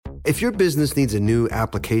If your business needs a new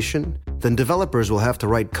application, then developers will have to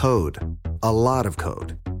write code, a lot of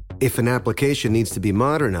code. If an application needs to be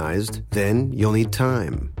modernized, then you'll need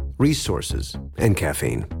time, resources, and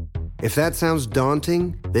caffeine. If that sounds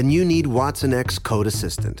daunting, then you need Watson X Code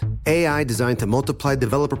Assistant, AI designed to multiply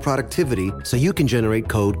developer productivity so you can generate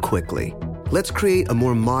code quickly. Let's create a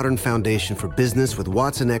more modern foundation for business with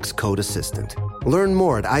Watson X Code Assistant. Learn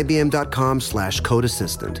more at ibm.com/code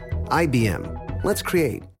assistant. IBM. Let's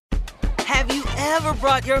create. Have you ever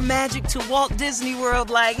brought your magic to Walt Disney World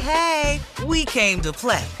like, hey, we came to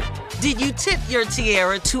play? Did you tip your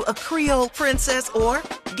tiara to a Creole princess or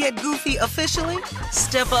get goofy officially?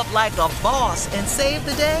 Step up like a boss and save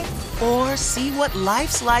the day? Or see what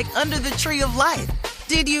life's like under the tree of life?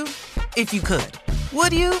 Did you? If you could.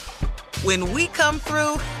 Would you? When we come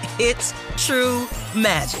through, it's true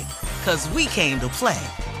magic. 'Cause we came to play.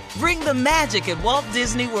 Bring the magic at Walt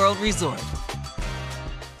Disney World Resort.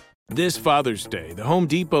 This Father's Day, the Home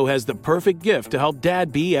Depot has the perfect gift to help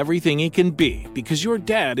Dad be everything he can be, because your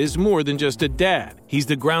dad is more than just a dad. He's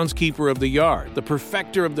the groundskeeper of the yard, the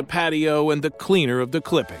perfecter of the patio, and the cleaner of the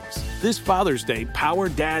clippings. This Father's Day, power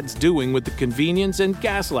Dad's doing with the convenience and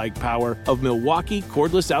gas-like power of Milwaukee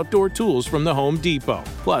cordless outdoor tools from the Home Depot.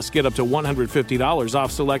 Plus, get up to $150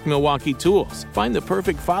 off select Milwaukee tools. Find the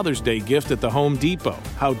perfect Father's Day gift at the Home Depot.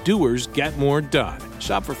 How doers get more done.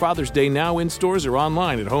 Shop for Father's Day now in stores or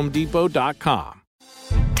online at homedepot.com.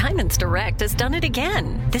 Diamonds Direct has done it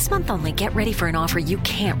again. This month only, get ready for an offer you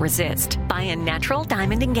can't resist. Buy a natural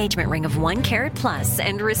diamond engagement ring of 1 carat plus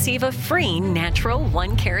and receive a free natural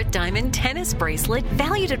 1 carat diamond tennis bracelet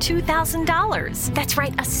valued at $2,000. That's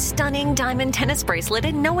right, a stunning diamond tennis bracelet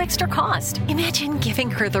at no extra cost. Imagine giving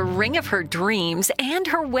her the ring of her dreams and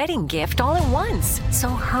her wedding gift all at once. So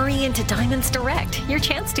hurry into Diamonds Direct. Your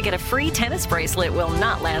chance to get a free tennis bracelet will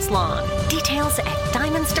not last long. Details at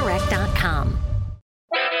diamondsdirect.com.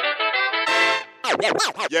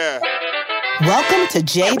 Yeah. Welcome to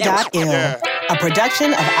J.Ill, a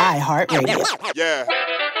production of iHeartRadio. Yeah.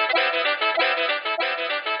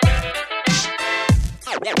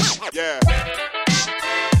 Yeah.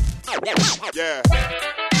 Yeah.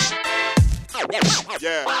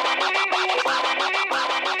 Yeah.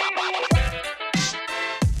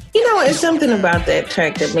 You know, it's something about that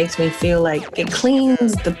track that makes me feel like it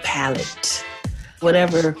cleans the palate.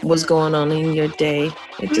 Whatever was going on in your day,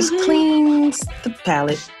 it just cleans the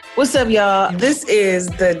palate. What's up, y'all? This is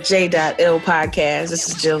the J.Ill podcast. This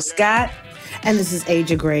is Jill Scott. And this is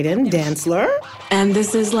Aja Graydon, Dantzler. And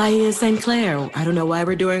this is Laia St. Clair. I don't know why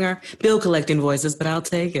we're doing our bill collecting voices, but I'll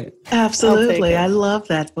take it. Absolutely. I love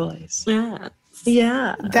that voice. Yeah.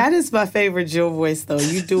 Yeah. That is my favorite Jill voice, though.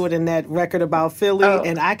 You do it in that record about Philly,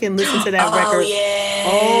 and I can listen to that record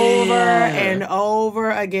over and over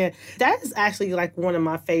again. That is actually like one of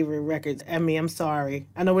my favorite records. I mean, I'm sorry.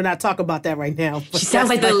 I know we're not talking about that right now. She sounds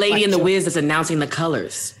like the lady in The Wiz that's announcing the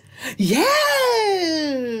colors. Yes!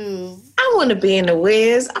 I want to be in The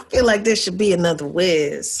Wiz. I feel like there should be another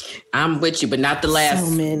Wiz. I'm with you, but not the last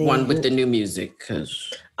one with the new music,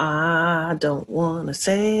 because I don't want to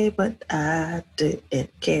say, but I didn't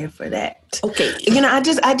care for that. Okay. You know, I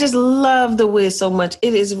just love The Wiz so much.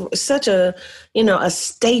 It is such a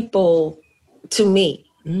staple to me.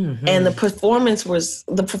 Mm-hmm. And the performances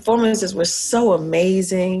were so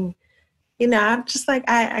amazing. You know, I'm just like,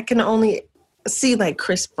 I can only see like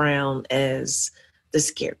Chris Brown as the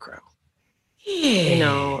Scarecrow. Yeah. You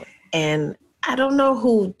know, and I don't know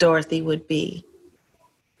who Dorothy would be.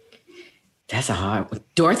 That's a hard one.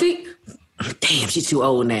 Dorothy? Damn, she's too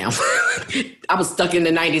old now. I was stuck in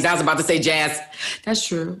the 90s. I was about to say Jazz. That's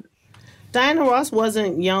true. Diana Ross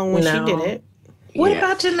wasn't young when she did it. What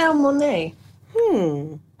about Janelle Monáe?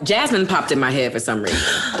 Jasmine popped in my head for some reason.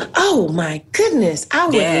 Oh, my goodness. I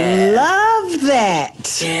would love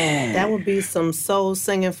that. Yeah. That would be some soul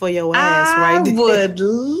singing for your ass, right? I would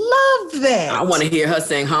love that. I want to hear her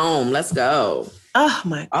sing Home. Let's go. Oh,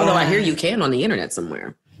 my God. Although I hear you can on the internet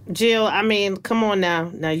somewhere. Jill, I mean, come on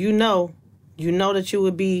now. Now, you know that you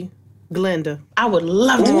would be Glenda. I would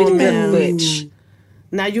love to be the good witch.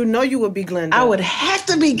 Now, you know you would be Glenda. I would have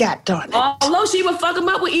to be goddarn it. Although she would fuck him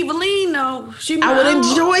up with Eveline, though. I would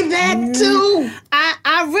enjoy that, too.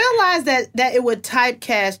 I realized that it would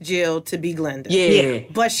typecast Jill to be Glenda. Yeah.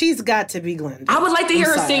 But she's got to be Glenda. I would like to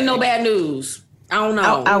hear her sing No Bad News. I don't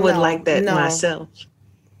know. I would like that myself.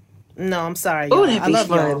 No, I'm sorry. Oh, that'd be I love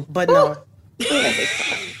fun. y'all, but no.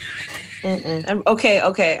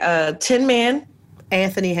 Okay. Tin Man.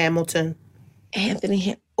 Anthony Hamilton.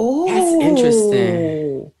 Oh. That's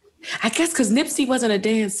interesting. I guess because Nipsey wasn't a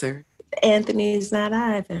dancer. Anthony's not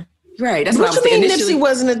either. Right. That's what what you I was mean initially. Nipsey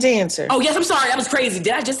wasn't a dancer? Oh, yes. I'm sorry. I was crazy.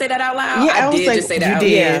 Did I just say that out loud? Yeah, I was did like, just say that you out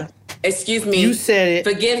did. loud. Excuse me. You said it.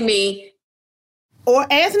 Forgive me. Or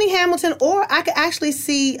Anthony Hamilton, or I could actually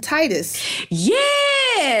see Titus.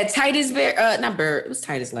 Yeah. Titus, not Bird. It was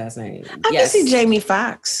Titus' last name. I can see Jamie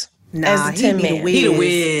Foxx as the Tin Man. He the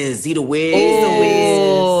Wiz. He the Wiz.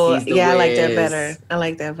 Oh, He's the yeah, Wiz. I like that better. I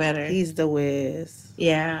like that better. He's the Wiz.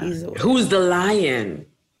 Yeah. He's the Wiz. Who's the lion?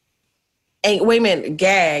 Hey, wait a minute,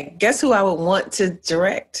 gag. Guess who I would want to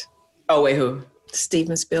direct? Oh, wait, who?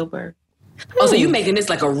 Steven Spielberg. Oh, so you making this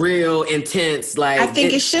like a real intense, like... I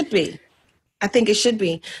think it should be. I think it should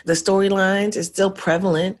be. The storylines is still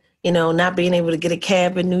prevalent, not being able to get a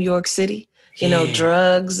cab in New York City,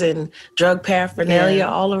 drugs and drug paraphernalia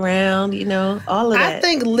all around, all of that. I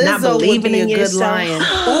think Lizzo would be a good lion.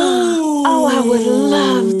 Oh, I would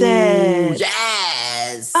love that.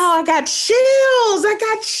 Yes. Oh, I got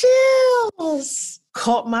chills.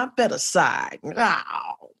 Caught my better side.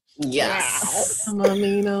 Oh. Yes. Like,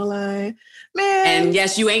 man. And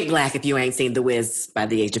yes, you ain't black if you ain't seen The Wiz by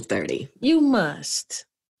the age of 30. You must.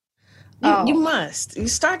 You must. You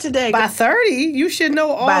start today. By 30, you should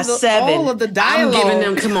know all of the dialogue. I'm giving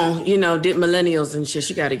them, come on, did millennials and shit.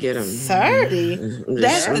 You got to get them. 30?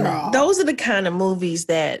 Those are the kind of movies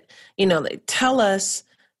that, they tell us,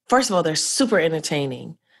 first of all, they're super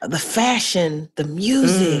entertaining. The fashion, the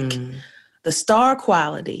music, the star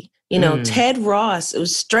quality. Ted Ross, it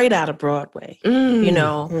was straight out of Broadway, and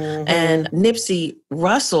Nipsey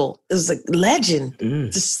Russell is a legend,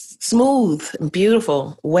 just smooth and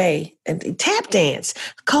beautiful way. And tap dance,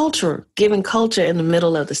 giving culture in the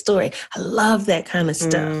middle of the story. I love that kind of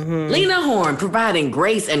stuff. Lena Horne providing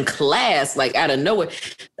grace and class, like out of nowhere.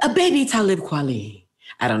 A baby Talib Kweli.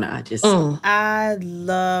 I don't know. I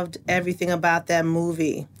loved everything about that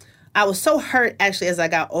movie. I was so hurt, actually, as I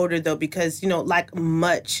got older, though, because, like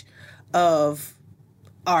much of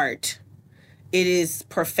art, it is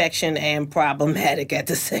perfection and problematic at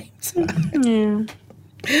the same time.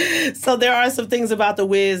 So there are some things about The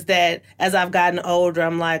Wiz that, as I've gotten older,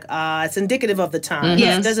 I'm like, it's indicative of the time.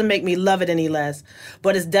 Yes. It doesn't make me love it any less,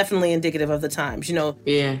 but it's definitely indicative of the times,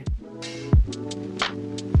 Yeah.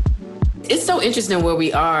 It's so interesting where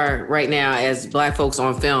we are right now as Black folks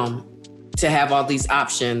on film to have all these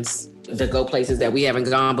options to go places that we haven't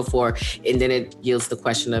gone before. And then it yields the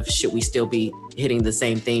question of, should we still be hitting the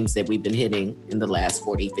same themes that we've been hitting in the last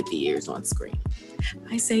 40, 50 years on screen?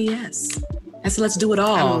 I say yes. Let's do it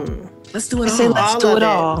all. Let's do it all. I say let's do it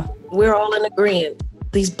all. We're all in agreement.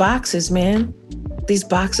 These boxes, man, these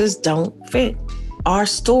boxes don't fit. Our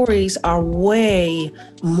stories are way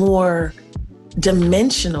more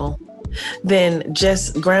dimensional than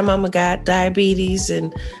just grandmama got diabetes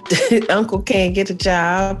and uncle can't get a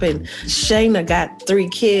job and Shayna got 3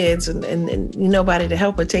 kids and nobody to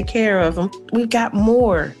help her take care of them. We've got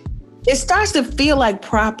more. It starts to feel like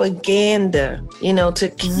propaganda,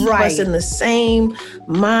 to keep us in the same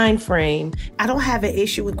mind frame. I don't have an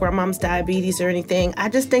issue with grandmom's diabetes or anything. I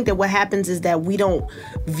just think that what happens is that we don't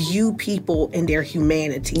view people in their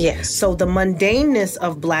humanity. Yes. So the mundaneness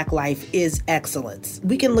of Black life is excellence.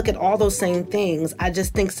 We can look at all those same things. I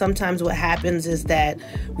just think sometimes what happens is that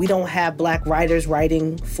we don't have Black writers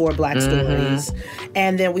writing for Black stories.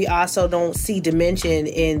 And then we also don't see dimension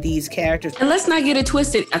in these characters. And let's not get it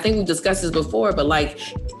twisted. I think we discussed this before, but like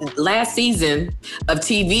last season of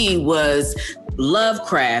TV was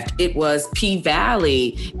Lovecraft, it was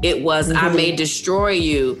P-Valley, it was I May Destroy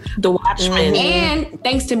You, The Watchmen. And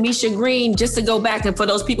thanks to Misha Green, just to go back, and for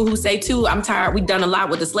those people who say too, I'm tired, we've done a lot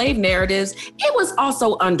with the slave narratives, it was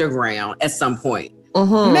also Underground at some point.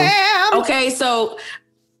 Ma'am! Okay, so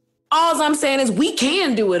all I'm saying is we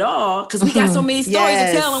can do it all because we got so many stories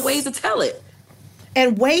to tell and ways to tell it.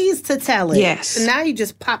 And ways to tell it. Yes. And now you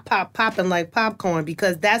just popping like popcorn,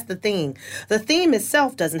 because that's the thing. The theme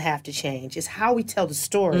itself doesn't have to change. It's how we tell the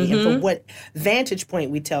story and from what vantage point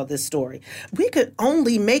we tell this story. We could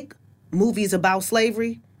only make movies about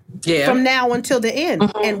slavery from now until the end.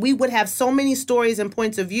 And we would have so many stories and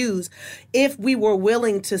points of views if we were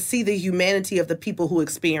willing to see the humanity of the people who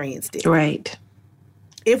experienced it. Right.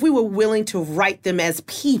 If we were willing to write them as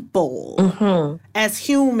people, as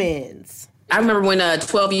humans. I remember when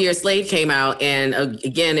 12 Years Slave came out, and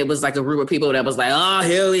again, it was like a group of people that was like, oh,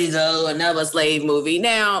 here we go, another slave movie.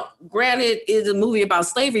 Now, granted, it's a movie about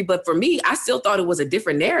slavery, but for me, I still thought it was a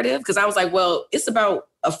different narrative, because I was like, well, it's about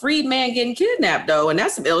a freed man getting kidnapped, though, and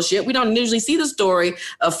that's some ill shit. We don't usually see the story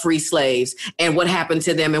of free slaves and what happened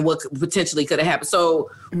to them and what potentially could have happened. So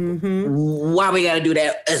why we got to do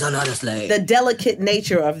that as another slave? The delicate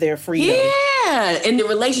nature of their freedom. Yeah, and the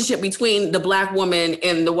relationship between the Black woman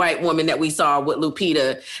and the white woman that we saw with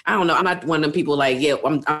Lupita. I don't know. I'm not one of them people like, yeah,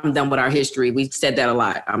 I'm done with our history. We said that a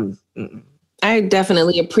lot. I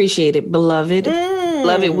definitely appreciated Beloved.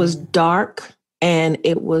 Beloved was dark and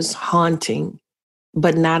it was haunting,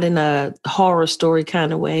 but not in a horror story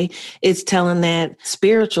kind of way. It's telling that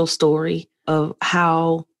spiritual story of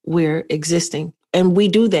how we're existing. And we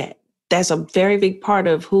do that. That's a very big part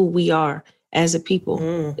of who we are as a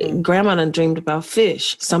people. Grandma done dreamed about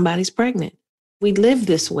fish. Somebody's pregnant. We live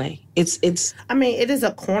this way. I mean, it is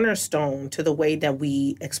a cornerstone to the way that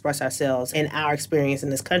we express ourselves and our experience in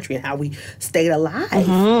this country and how we stayed alive,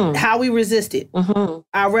 how we resisted.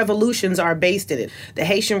 Our revolutions are based in it. The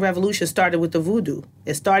Haitian Revolution started with the voodoo.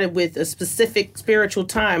 It started with a specific spiritual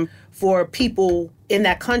time for people in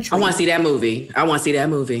that country. I want to see that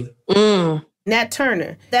movie. Nat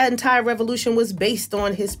Turner, that entire revolution was based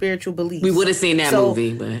on his spiritual beliefs. We would have seen that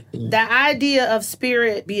movie, but... The idea of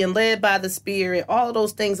spirit, being led by the spirit, all of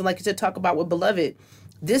those things, and like you said, talk about with Beloved,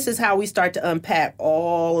 this is how we start to unpack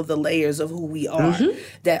all of the layers of who we are,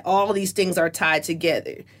 that all of these things are tied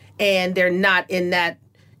together. And they're not in that,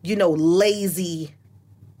 lazy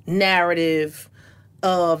narrative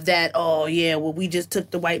of that, we just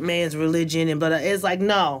took the white man's religion, but it's like,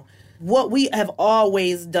 no. What we have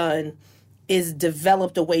always done is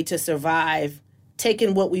developed a way to survive,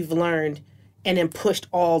 taken what we've learned, and then pushed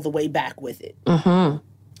all the way back with it. And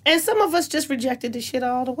some of us just rejected the shit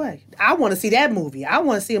all the way. I want to see that movie. I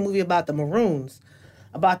want to see a movie about the Maroons,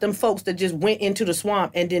 about them folks that just went into the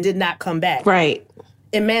swamp and then did not come back. Right.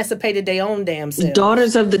 Emancipated their own damn selves.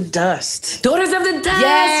 Daughters of the Dust.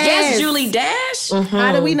 Yes, Julie Dash.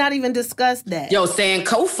 How did we not even discuss that? Yo,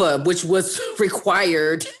 Sankofa, which was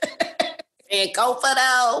required. Sankofa,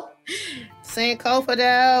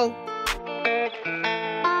 though.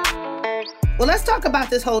 Well, let's talk about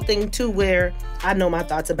this whole thing, too, where I know my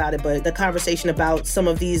thoughts about it, but the conversation about some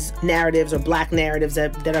of these narratives or Black narratives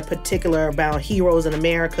that are particular about heroes in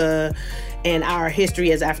America and our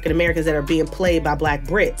history as African Americans that are being played by Black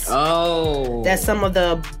Brits. Oh. That some of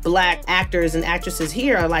the Black actors and actresses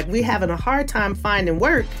here are like, we're having a hard time finding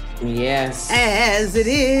work. Yes. As it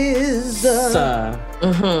is.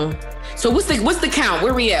 So what's the count?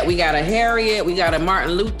 Where we at? We got a Harriet, we got a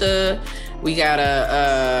Martin Luther, we got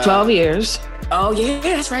a 12 years. Oh yeah,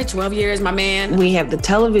 that's right. 12 years, my man. We have the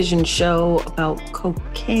television show about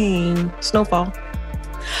cocaine, Snowfall.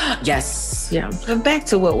 Yes. Yeah. But back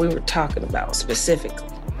to what we were talking about specifically.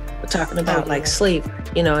 We're talking about like slavery,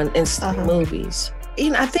 and movies.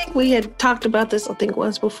 I think we had talked about this,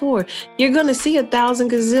 once before. You're going to see 1,000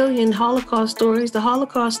 gazillion Holocaust stories. The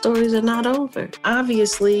Holocaust stories are not over.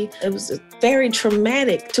 Obviously, it was very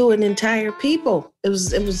traumatic to an entire people. It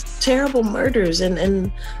was terrible murders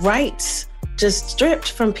and rights just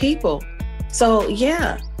stripped from people. So,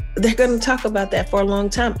 yeah, they're going to talk about that for a long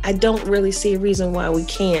time. I don't really see a reason why we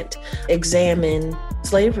can't examine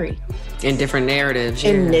slavery. In different narratives.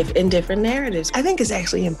 Yeah. In different narratives. I think it's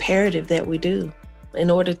actually imperative that we do, in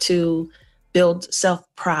order to build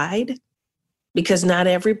self-pride, because not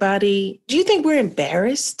everybody... Do you think we're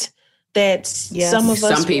embarrassed that some of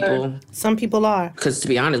us... Some people are. Because to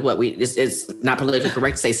be honest, it's not politically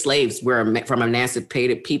correct to say slaves. We're from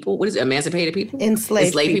emancipated people. What is it? Emancipated people?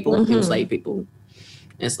 Enslaved people. Enslaved people.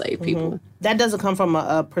 Enslaved people. That doesn't come from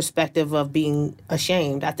a perspective of being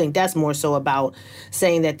ashamed. I think that's more so about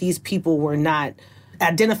saying that these people were not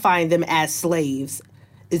identifying them as slaves.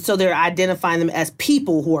 So they're identifying them as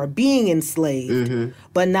people who are being enslaved,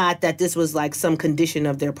 but not that this was like some condition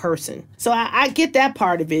of their person. So I get that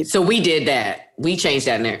part of it. So we did that. We changed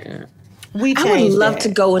that narrative. I would love to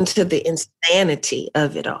go into the insanity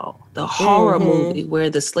of it all. The horror movie where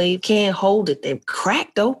the slave can't hold it. They're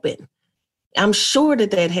cracked open. I'm sure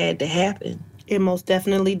that had to happen. It most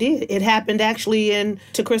definitely did. It happened actually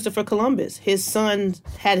to Christopher Columbus. His son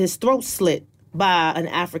had his throat slit by an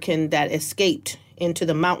African that escaped into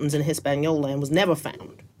the mountains in Hispaniola and was never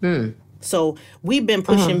found. So we've been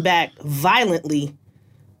pushing back violently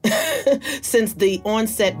since the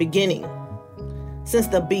beginning. Since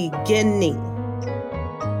the beginning.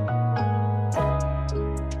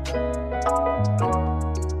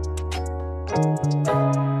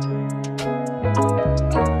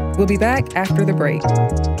 We'll be back after the break.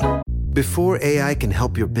 Before AI can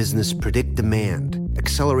help your business predict demand,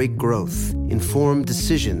 accelerate growth, inform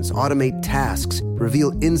decisions, automate tasks,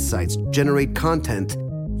 reveal insights, generate content,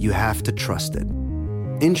 you have to trust it.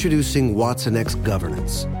 Introducing Watson X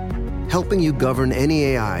Governance, helping you govern any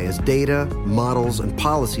AI as data, models, and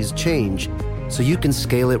policies change so you can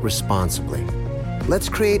scale it responsibly. Let's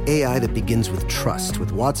create AI that begins with trust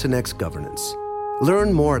with Watson X Governance.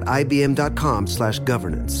 Learn more at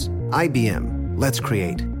ibm.com/governance. IBM, let's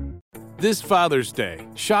create. This Father's Day,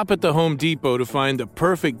 shop at the Home Depot to find the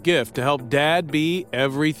perfect gift to help Dad be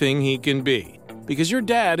everything he can be. Because your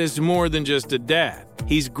dad is more than just a dad.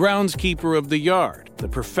 He's groundskeeper of the yard, the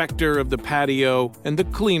perfecter of the patio, and the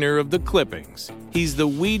cleaner of the clippings. He's the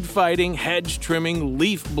weed-fighting, hedge-trimming,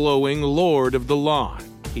 leaf-blowing lord of the lawn.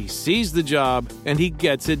 He sees the job, and he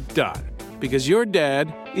gets it done. Because your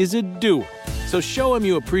dad is a doer. So show him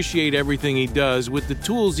you appreciate everything he does with the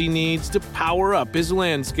tools he needs to power up his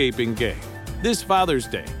landscaping game. This Father's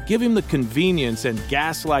Day, give him the convenience and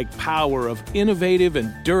gas-like power of innovative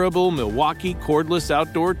and durable Milwaukee cordless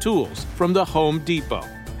outdoor tools from the Home Depot.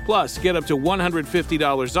 Plus, get up to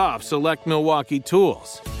 $150 off select Milwaukee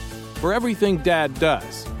tools. For everything Dad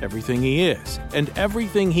does, everything he is, and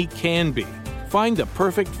everything he can be, find the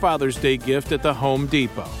perfect Father's Day gift at the Home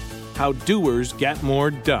Depot. How doers get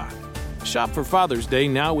more done. Shop for Father's Day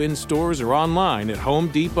now in stores or online at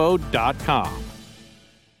homedepot.com.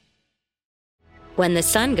 When the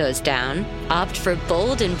sun goes down, opt for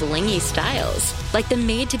bold and blingy styles, like the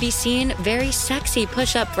made-to-be-seen, very sexy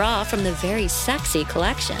push-up bra from the Very Sexy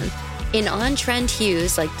collection. In on-trend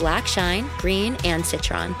hues like black shine, green, and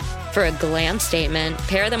citron. For a glam statement,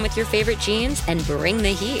 pair them with your favorite jeans and bring the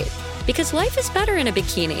heat. Because life is better in a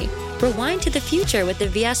bikini. Rewind to the future with the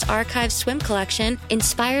VS Archives swim collection,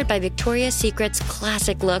 inspired by Victoria's Secret's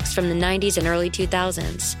classic looks from the 90s and early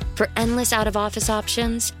 2000s. For endless out-of-office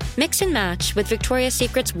options, mix and match with Victoria's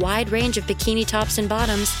Secret's wide range of bikini tops and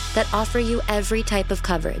bottoms that offer you every type of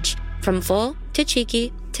coverage, from full to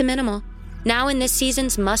cheeky to minimal. Now in this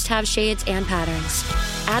season's must-have shades and patterns.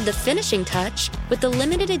 Add the finishing touch with the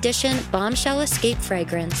limited edition Bombshell Escape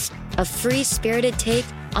fragrance, a free-spirited take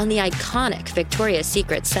on the iconic Victoria's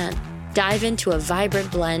Secret scent. Dive into a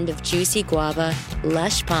vibrant blend of juicy guava,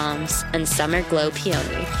 lush palms, and summer glow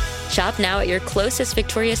peony. Shop now at your closest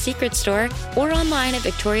Victoria's Secret store or online at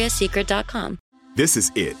victoriassecret.com. This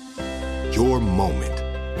is it. Your moment.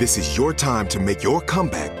 This is your time to make your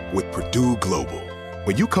comeback with Purdue Global.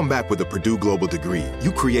 When you come back with a Purdue Global degree,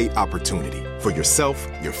 you create opportunity for yourself,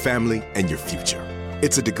 your family, and your future.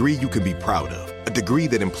 It's a degree you can be proud of, a degree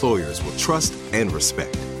that employers will trust and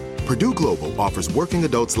respect. Purdue Global offers working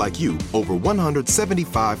adults like you over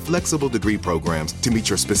 175 flexible degree programs to meet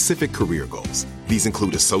your specific career goals. These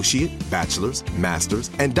include associate, bachelor's,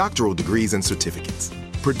 master's, and doctoral degrees and certificates.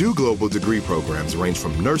 Purdue Global degree programs range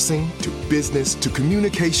from nursing to business to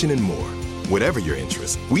communication and more. Whatever your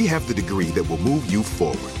interest, we have the degree that will move you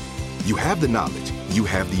forward. You have the knowledge, you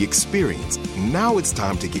have the experience. Now it's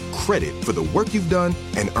time to get credit for the work you've done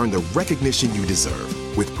and earn the recognition you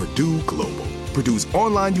deserve with Purdue Global, Purdue's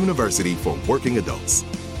online university for working adults.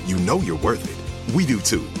 You know you're worth it. We do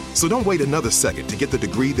too. So don't wait another second to get the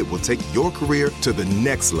degree that will take your career to the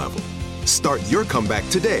next level. Start your comeback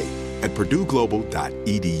today at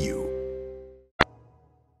purdueglobal.edu.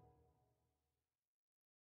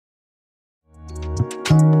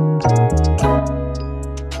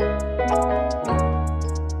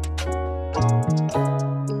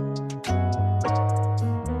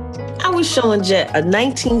 Showing Jet a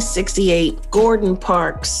 1968 Gordon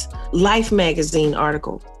Parks Life magazine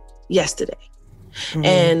article yesterday. Mm-hmm.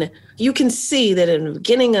 And you can see that in the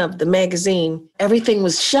beginning of the magazine, everything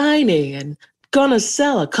was shiny and gonna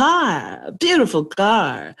sell a car, a beautiful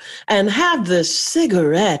car, and have this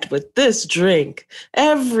cigarette with this drink.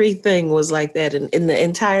 Everything was like that in the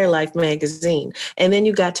entire Life magazine. And then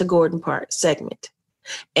you got to Gordon Parks segment,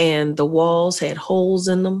 and the walls had holes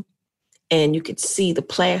in them. And you could see the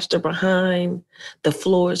plaster behind. The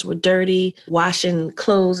floors were dirty, washing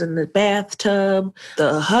clothes in the bathtub.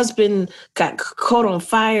 The husband got caught on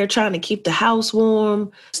fire trying to keep the house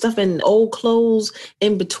warm, stuff in old clothes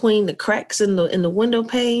in between the cracks in the window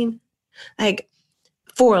pane. Like,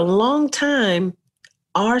 for a long time,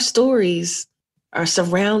 our stories are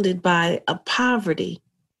surrounded by a poverty.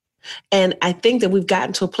 And I think that we've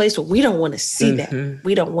gotten to a place where we don't want to see that.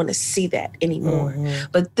 We don't want to see that anymore.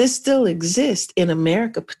 But this still exists in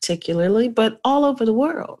America particularly, but all over the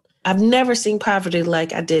world. I've never seen poverty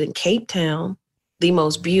like I did in Cape Town, the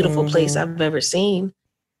most beautiful place I've ever seen.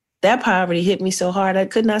 That poverty hit me so hard I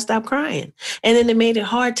could not stop crying. And then it made it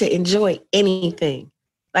hard to enjoy anything.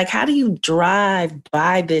 Like, how do you drive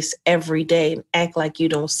by this every day and act like you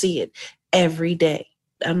don't see it every day?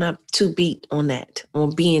 I'm not too beat on that,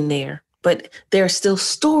 on being there. But there are still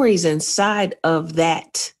stories inside of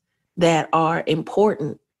that that are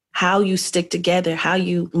important. How you stick together, how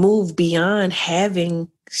you move beyond having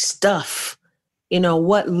stuff,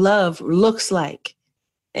 what love looks like,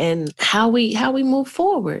 and how we move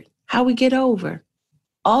forward, how we get over.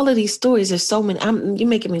 All of these stories, there's so many. You're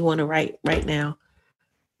making me want to write right now.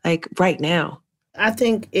 Like right now. I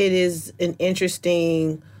think it is an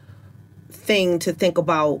interesting thing to think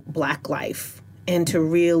about Black life and to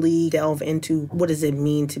really delve into what does it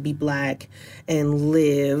mean to be Black and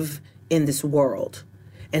live in this world.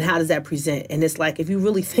 And how does that present? And it's like, if you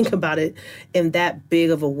really think about it in that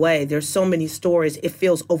big of a way, there's so many stories, it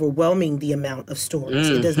feels overwhelming, the amount of stories.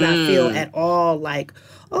 It does not feel at all like,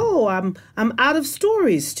 oh, I'm out of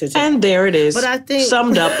stories to tell. And there it is. But I think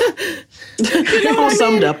summed up. All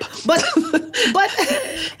summed up. But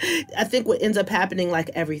I think what ends up happening,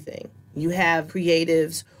 like everything, you have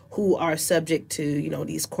creatives who are subject to,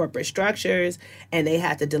 these corporate structures, and they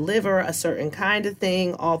have to deliver a certain kind of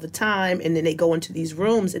thing all the time. And then they go into these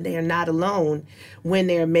rooms and they are not alone when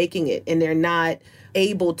they're making it, and they're not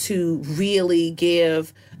able to really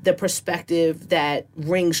give the perspective that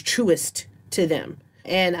rings truest to them.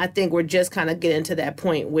 And I think we're just kind of getting to that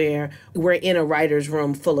point where we're in a writer's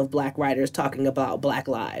room full of Black writers talking about Black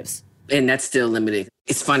lives. And that's still limited.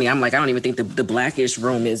 It's funny. I'm like, I don't even think the Blackish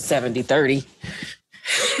room is 70-30.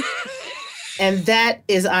 And that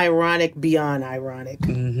is ironic beyond ironic.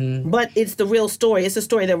 Mm-hmm. But it's the real story. It's a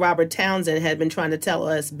story that Robert Townsend had been trying to tell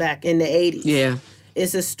us back in the 80s. Yeah.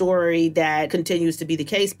 It's a story that continues to be the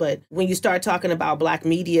case. But when you start talking about Black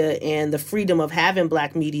media and the freedom of having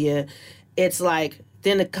Black media, it's like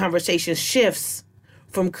then the conversation shifts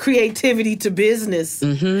from creativity to business.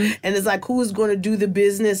 Mm-hmm. And it's like, who's going to do the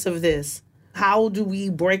business of this? How do we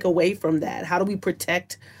break away from that? How do we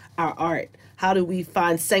protect our art? How do we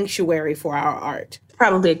find sanctuary for our art?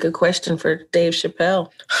 Probably a good question for Dave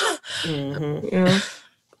Chappelle. Mm-hmm.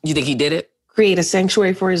 You think he did it? Create a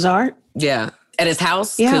sanctuary for his art? Yeah. At his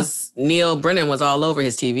house? Yeah. Because Neil Brennan was all over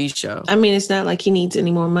his TV show. I mean, it's not like he needs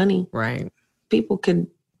any more money. Right. People could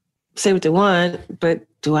say what they want, but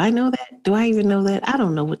do I know that? Do I even know that? I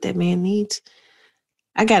don't know what that man needs.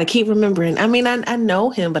 I got to keep remembering. I mean, I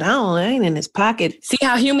know him, but I ain't in his pocket. See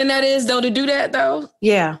how human that is, though, to do that, though?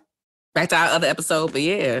 Yeah. Back to our other episode, but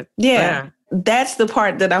yeah. Yeah. That's the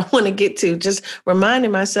part that I want to get to. Just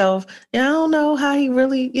reminding myself, I don't know how he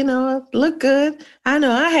really, looked good. I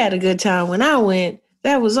know I had a good time when I went.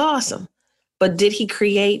 That was awesome. But did he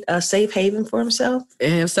create a safe haven for himself?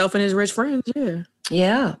 And himself and his rich friends, yeah.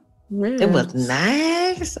 Yeah. It was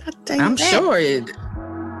nice. I'm sure it.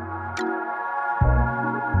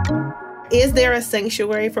 Is there a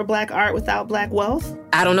sanctuary for Black art without Black wealth?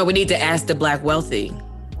 I don't know. We need to ask the Black wealthy.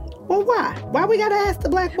 Well, why? Why we gotta ask the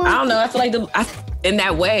Black wealthy? I don't know. I feel like in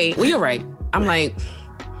that way, well, you're right. I'm like,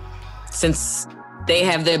 since they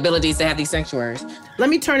have the abilities to have these sanctuaries. Let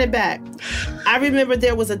me turn it back. I remember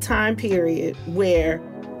there was a time period where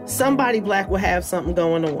somebody Black would have something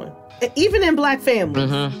going on. Even in Black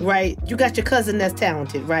families, right? You got your cousin that's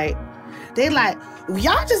talented, right? They like,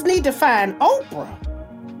 y'all just need to find Oprah.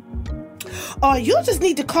 Or you just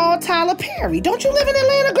need to call Tyler Perry. Don't you live in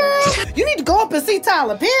Atlanta, girl? You need to go up and see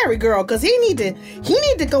Tyler Perry, girl, because he need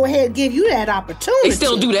to go ahead and give you that opportunity. They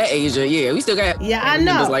still do that, Asia. Yeah, we still got I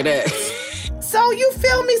know. Like that. So you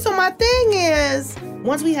feel me? So my thing is,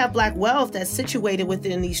 once we have Black wealth that's situated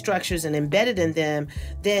within these structures and embedded in them,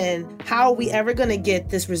 then how are we ever going to get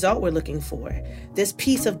this result we're looking for? This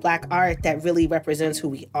piece of Black art that really represents who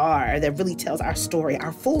we are, that really tells our story,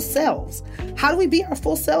 our full selves. How do we be our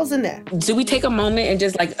full selves in that? Do we take a moment and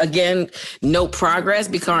just again, note progress?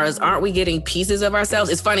 Because aren't we getting pieces of ourselves?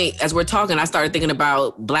 It's funny, as we're talking, I started thinking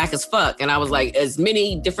about Black as fuck. And I was like, as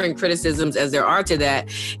many different criticisms as there are to that,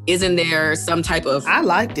 isn't there some type of... I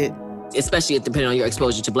liked it. Especially depending on your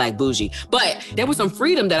exposure to Black bougie. But there was some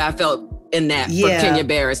freedom that I felt in that for Kenya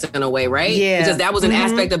Barris in a way, right? Yeah. Because that was an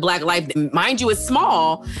aspect of Black life. Mind you, it's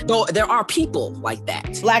small, though there are people like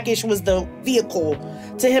that. Blackish was the vehicle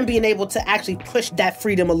to him being able to actually push that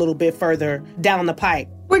freedom a little bit further down the pipe.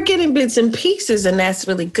 We're getting bits and pieces, and that's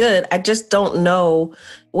really good. I just don't know,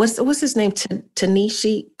 what's his name?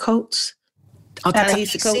 Ta-Nehisi Coates? Oh,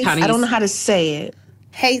 Ta-Nehisi Coates. I don't know how to say it.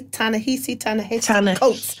 Hey, Ta-Nehisi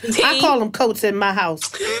Coates. I call him Coates in my house.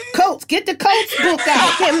 Coates, get the Coates book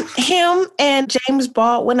out. Him and James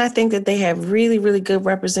Baldwin, I think that they have really, really good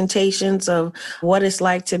representations of what it's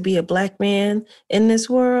like to be a Black man in this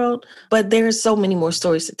world. But there's so many more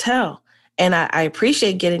stories to tell. And I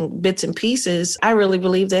appreciate getting bits and pieces. I really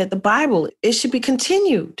believe that the Bible, it should be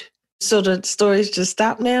continued. So the stories just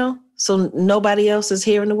stop now? So nobody else is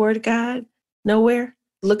hearing the word of God? Nowhere?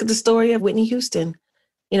 Look at the story of Whitney Houston.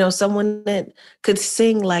 someone that could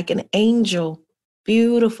sing like an angel,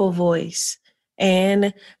 beautiful voice,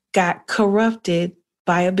 and got corrupted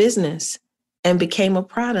by a business and became a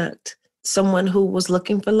product. Someone who was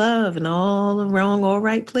looking for love in all the wrong or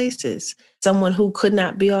right places. Someone who could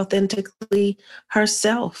not be authentically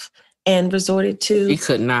herself and resorted to... She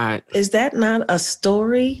could not. Is that not a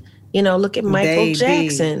story? Look at Michael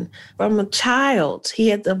Jackson. From a child, he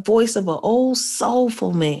had the voice of an old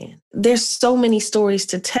soulful man. There's so many stories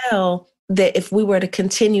to tell that if we were to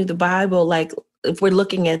continue the Bible, like if we're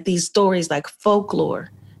looking at these stories like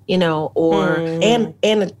folklore, or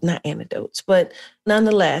not anecdotes, but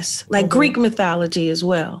nonetheless, like Greek mythology as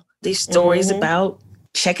well. These stories about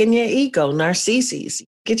checking your ego, Narcissus,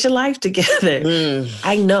 get your life together.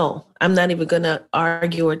 I know, I'm not even going to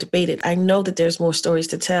argue or debate it. I know that there's more stories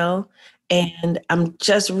to tell. And I'm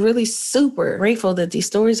just really super grateful that these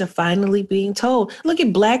stories are finally being told. Look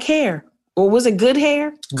at Black hair. Or was it good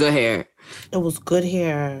hair? Good hair. It was good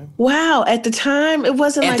hair. Wow. At the time, it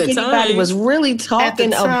wasn't like anybody was really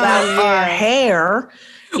talking about our hair.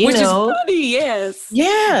 Which is funny, yes.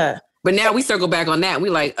 Yeah. But now we circle back on that. We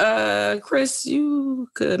like, Chris, you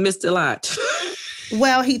could have missed a lot.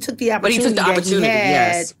 Well, he took the opportunity,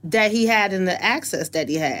 yes. that he had and the access that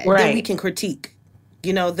he had. Right. Then we can critique.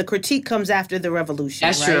 The critique comes after the revolution.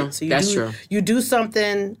 That's right? true. So That's true. You do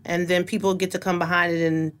something, and then people get to come behind it,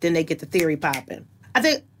 and then they get the theory popping. I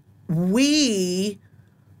think we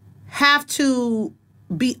have to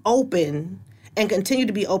be open and continue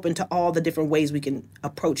to be open to all the different ways we can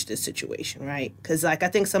approach this situation, right? Because, I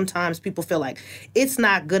think sometimes people feel like it's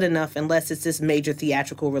not good enough unless it's this major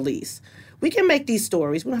theatrical release. We can make these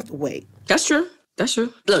stories. We don't have to wait. That's true. That's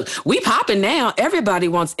true. Look, we popping now. Everybody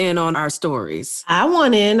wants in on our stories. I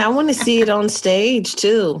want in. I want to see it on stage,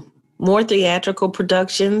 too. More theatrical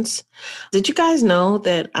productions. Did you guys know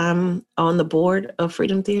that I'm on the board of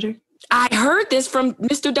Freedom Theater? I heard this from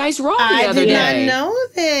Mr. Dice Raw the other day. I did not know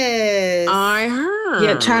this. I heard.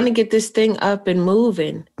 Yeah, trying to get this thing up and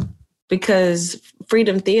moving because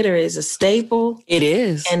Freedom Theater is a staple. It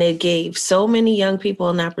is. And it gave so many young people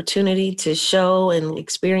an opportunity to show and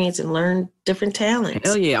experience and learn different talents.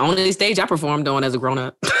 Hell yeah. On the stage I performed on as a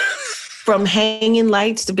grown-up. From hanging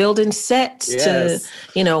lights to building sets to,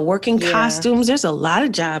 working costumes. There's a lot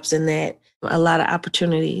of jobs in that, a lot of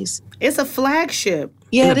opportunities. It's a flagship.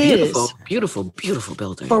 Yeah, it beautiful, is. Beautiful, beautiful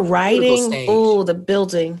building. For writing, the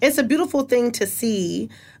building. It's a beautiful thing to see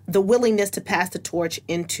the willingness to pass the torch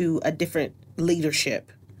into a different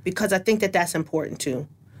leadership, because I think that that's important too.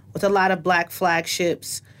 With a lot of Black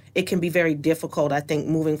flagships, it can be very difficult, I think,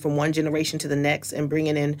 moving from one generation to the next and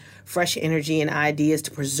bringing in fresh energy and ideas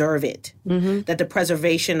to preserve it. That the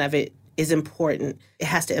preservation of it is important. It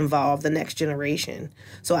has to involve the next generation.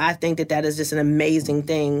 So I think that that is just an amazing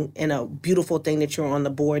thing and a beautiful thing that you're on the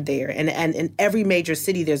board there. And in every major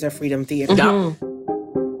city, there's a Freedom Theater.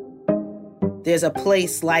 There's a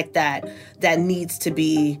place like that that needs to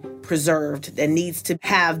be preserved, that needs to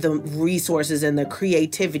have the resources and the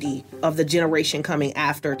creativity of the generation coming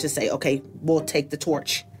after to say, okay, we'll take the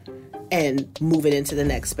torch and move it into the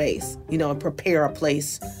next space, and prepare a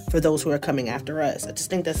place for those who are coming after us. I just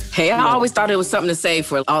think that's... Hey, I always thought it was something to say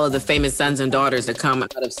for all of the famous sons and daughters that come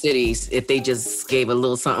out of cities. If they just gave a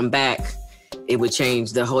little something back, it would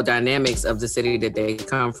change the whole dynamics of the city that they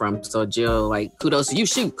come from. So Jill, kudos to you.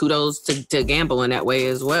 Shoot, kudos to Gamble in that way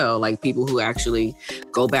as well. Like people who actually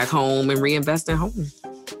go back home and reinvest in home.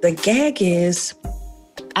 The gag is,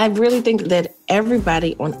 I really think that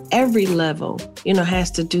everybody on every level,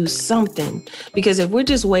 has to do something. Because if we're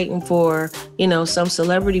just waiting for, some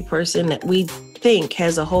celebrity person that we think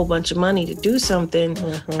has a whole bunch of money to do something,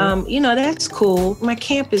 that's cool. My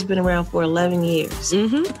camp has been around for 11 years.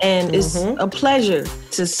 And it's a pleasure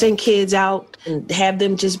to send kids out and have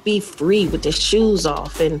them just be free with their shoes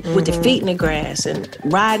off and with their feet in the grass and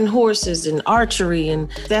riding horses and archery. And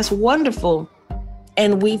that's wonderful.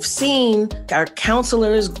 And we've seen our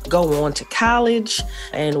counselors go on to college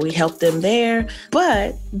and we help them there.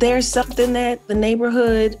 But there's something that the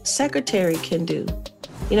neighborhood secretary can do.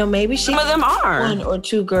 Maybe she... Some of them are. One or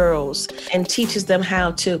two girls and teaches them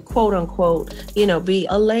how to, quote unquote, be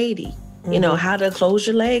a lady. How to close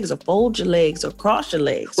your legs or fold your legs or cross your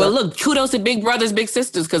legs. Well, look, kudos to Big Brothers, Big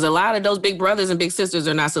Sisters, because a lot of those Big Brothers and Big Sisters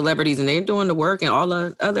are not celebrities and they're doing the work in all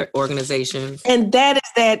the other organizations. And that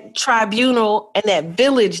is that tribunal and that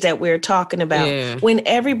village that we're talking about. Yeah. When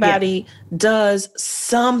everybody does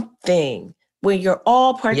something, when you're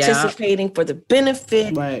all participating for the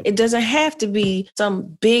benefit. Right. It doesn't have to be some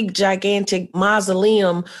big, gigantic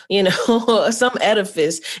mausoleum, some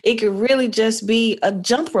edifice. It could really just be a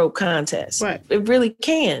jump rope contest. Right. It really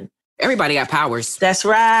can. Everybody got powers. That's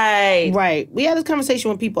right. Right. We have this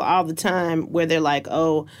conversation with people all the time where they're like,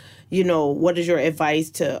 oh, you know, what is your advice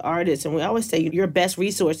to artists? And we always say your best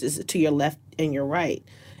resource is to your left and your right.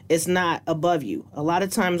 It's not above you. A lot of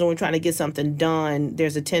times when we're trying to get something done,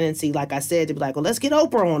 there's a tendency, like I said, to be like, well, let's get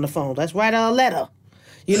Oprah on the phone. Let's write her a letter.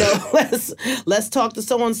 You know, let's talk to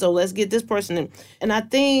so-and-so. Let's get this person in. And I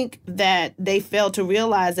think that they fail to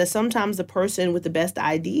realize that sometimes the person with the best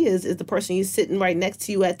ideas is the person who's sitting right next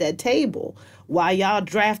to you at that table. While y'all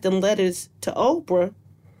drafting letters to Oprah,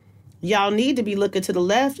 y'all need to be looking to the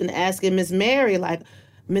left and asking Miss Mary, like,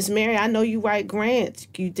 Miss Mary, I know you write grants.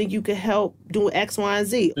 You think you could help do X, Y, and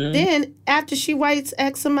Z? Mm-hmm. Then after she writes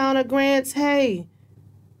X amount of grants, hey,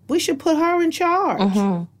 we should put her in charge.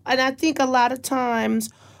 Mm-hmm. And I think a lot of times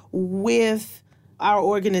with our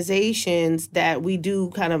organizations that we do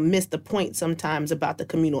kind of miss the point sometimes about the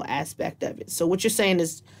communal aspect of it. So what you're saying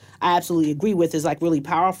is, I absolutely agree with, is like really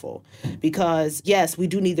powerful because yes, we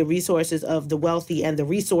do need the resources of the wealthy and the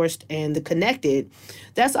resourced and the connected.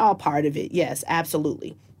 That's all part of it. Yes,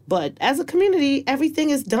 absolutely. But as a community, everything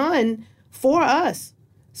is done for us.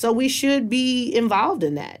 So we should be involved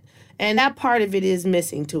in that. And that part of it is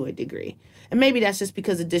missing to a degree. And maybe that's just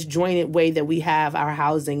because of the disjointed way that we have our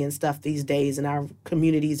housing and stuff these days, and our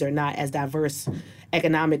communities are not as diverse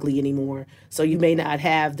economically anymore. So you may not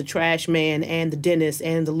have the trash man and the dentist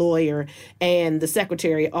and the lawyer and the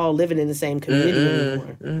secretary all living in the same community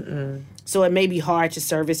anymore. So it may be hard to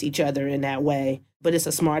service each other in that way, but it's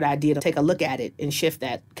a smart idea to take a look at it and shift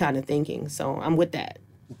that kind of thinking. So I'm with that.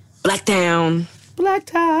 Blacktown.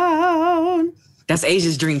 Blacktown. That's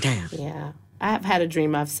Asia's dream town. Yeah. I have had a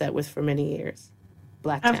dream I've sat with for many years.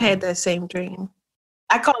 Blacktown. I've had that same dream.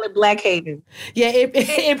 I call it Black Haven. Yeah, it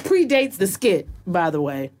predates the skit, by the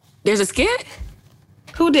way. There's a skit?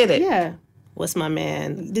 Who did it? Yeah. What's my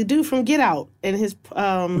man? The dude from Get Out and his...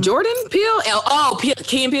 Jordan Peele?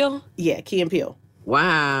 Key and Peele? Yeah, Key and Peele.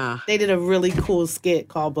 Wow. They did a really cool skit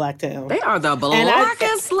called Blacktown. They are the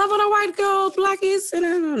blackest love on a white girl, blackies. And I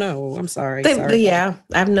don't know. I'm sorry. Yeah,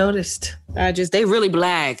 I've noticed. They really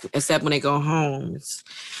black, except when they go home.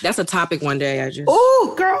 That's a topic one day.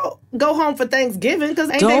 Ooh, girl, go home for Thanksgiving because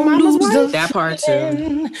ain't they mama's white? That part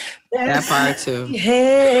too. That part too.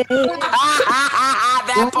 Hey.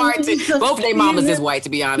 That part too. Both their mamas is white, to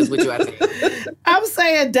be honest with you, I think. I'm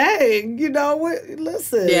saying, dang, you know what?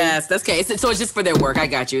 Listen. Yes, that's okay. So it's just for their work. I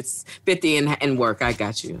got you. It's 50 and work. I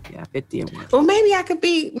got you. Yeah, 50 and work. Well, maybe I could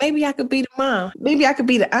be the mom. Maybe I could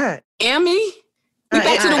be the aunt. Amy? We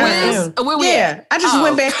back to the Wiz? Yeah, I just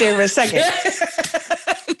went back there for a second.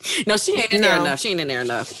 No, she ain't in there enough. She ain't in there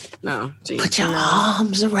enough. No. Put your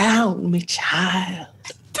arms around me, child.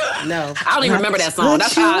 No. I don't even remember that song.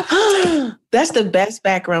 That's the best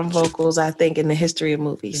background vocals, I think, in the history of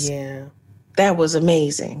movies. Yeah. That was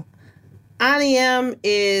amazing. Ani M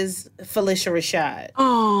is Felicia Rashad.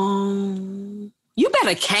 Oh. You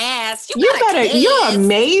better cast. You're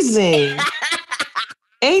amazing.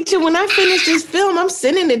 Angel, when I finish this film, I'm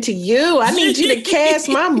sending it to you. I need you to cast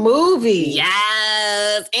my movie.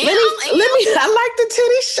 Yes. Let me. I like the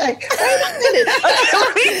titty shake. Wait a minute.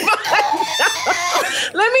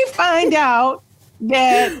 Let me find out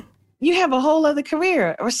that you have a whole other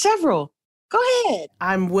career or several. Go ahead.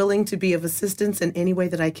 I'm willing to be of assistance in any way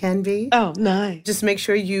that I can be. Oh, nice. Just make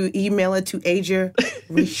sure you email it to Asia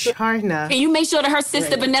Risharna. Can you make sure that her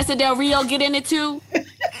sister Vanessa Del Rio get in it too?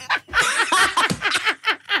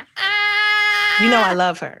 You know I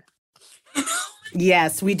love her.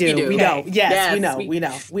 Yes, we do. We know. Yes, we know.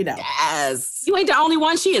 We know. Yes. You ain't the only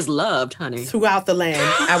one. She is loved, honey. Throughout the land.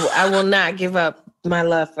 I will not give up my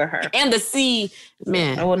love for her. And the sea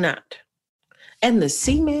man. I will not. And the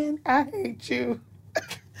sea man. I hate you.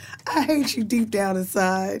 I hate you deep down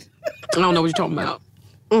inside. I don't know what you're talking about.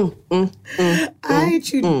 I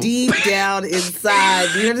hate you deep down inside.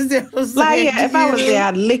 Do you understand what I'm saying? Like, if I was there,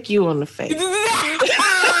 I'd lick you on the face.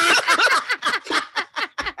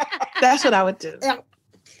 That's what I would do. That's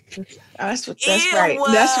right.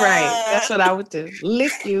 That's right. That's what I would do.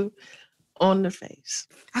 Lick you on the face.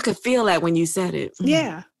 I could feel that when you said it.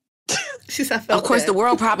 Yeah. Of course, the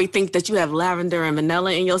world probably thinks that you have lavender and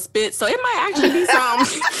vanilla in your spit, so it might actually be some.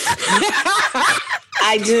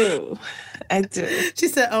 I do. She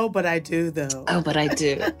said, "Oh, but I do, though." Oh, but I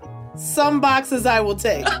do. Some boxes I will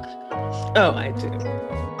take. Oh, I do.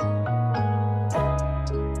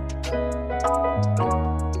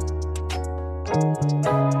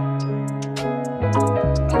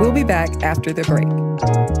 We'll be back after the break.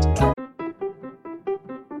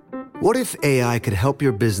 What if AI could help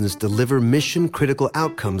your business deliver mission-critical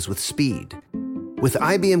outcomes with speed? With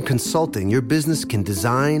IBM Consulting, your business can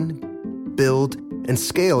design, build, and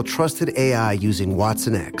scale trusted AI using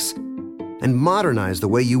Watson X. And modernize the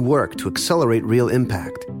way you work to accelerate real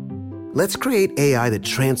impact. Let's create AI that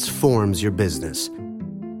transforms your business.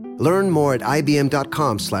 Learn more at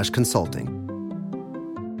ibm.com/consulting.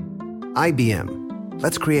 IBM.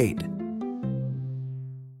 Let's create.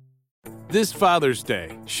 This Father's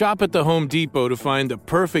Day, shop at the Home Depot to find the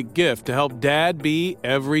perfect gift to help Dad be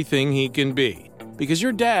everything he can be. Because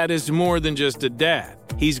your dad is more than just a dad.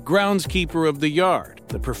 He's groundskeeper of the yard,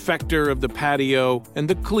 the perfecter of the patio, and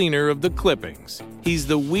the cleaner of the clippings. He's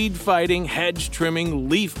the weed-fighting, hedge-trimming,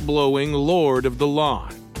 leaf-blowing lord of the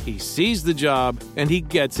lawn. He sees the job, and he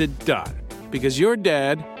gets it done. Because your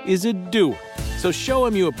dad is a doer. So show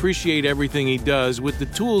him you appreciate everything he does with the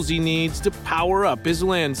tools he needs to power up his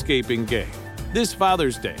landscaping game. This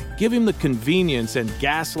Father's Day, give him the convenience and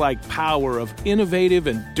gas-like power of innovative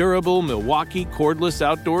and durable Milwaukee cordless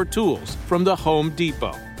outdoor tools from the Home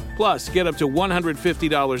Depot. Plus, get up to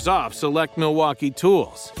 $150 off select Milwaukee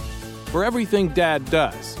tools. For everything Dad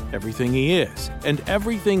does, everything he is, and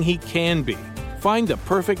everything he can be, find the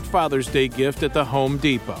perfect Father's Day gift at the Home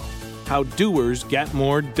Depot. How doers get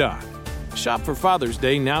more done. Shop for Father's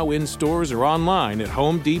Day now in stores or online at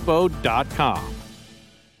homedepot.com.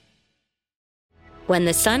 When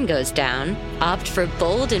the sun goes down, opt for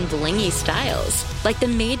bold and blingy styles, like the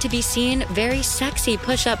made-to-be-seen, very sexy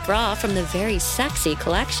push-up bra from the Very Sexy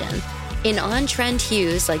collection. In on-trend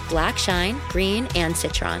hues like black shine, green, and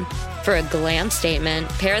citron. For a glam statement,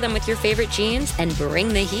 pair them with your favorite jeans and bring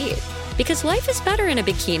the heat. Because life is better in a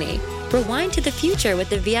bikini. Rewind to the future with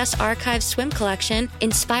the VS Archives swim collection,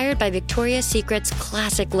 inspired by Victoria's Secret's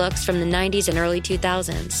classic looks from the 90s and early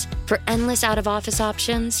 2000s. For endless out-of-office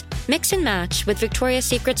options, mix and match with Victoria's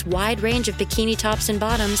Secret's wide range of bikini tops and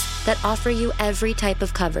bottoms that offer you every type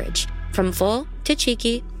of coverage, from full to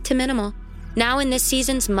cheeky to minimal. Now in this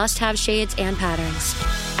season's must-have shades and patterns.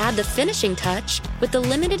 Add the finishing touch with the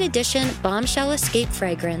limited edition Bombshell Escape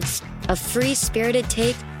fragrance, a free-spirited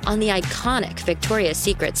take on the iconic Victoria's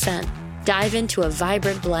Secret scent. Dive into a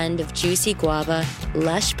vibrant blend of juicy guava,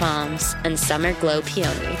 lush palms, and summer glow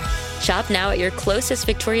peony. Shop now at your closest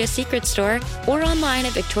Victoria's Secret store or online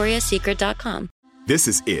at victoriassecret.com. This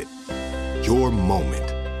is it. Your moment.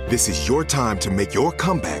 This is your time to make your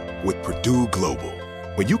comeback with Purdue Global.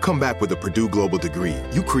 When you come back with a Purdue Global degree,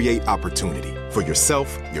 you create opportunity for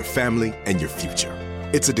yourself, your family, and your future.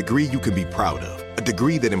 It's a degree you can be proud of, a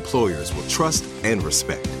degree that employers will trust and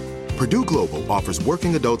respect. Purdue Global offers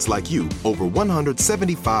working adults like you over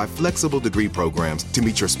 175 flexible degree programs to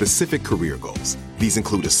meet your specific career goals. These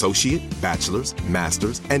include associate, bachelor's,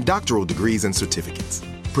 master's, and doctoral degrees and certificates.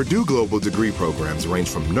 Purdue Global degree programs range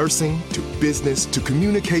from nursing to business to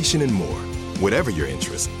communication and more. Whatever your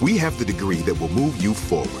interest, we have the degree that will move you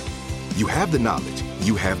forward. You have the knowledge,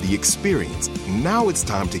 you have the experience. Now it's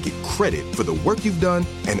time to get credit for the work you've done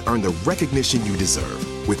and earn the recognition you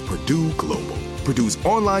deserve with Purdue Global, Purdue's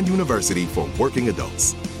online university for working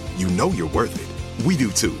adults. You know you're worth it. We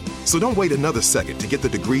do too. So don't wait another second to get the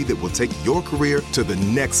degree that will take your career to the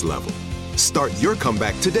next level. Start your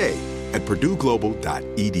comeback today at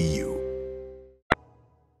purdueglobal.edu.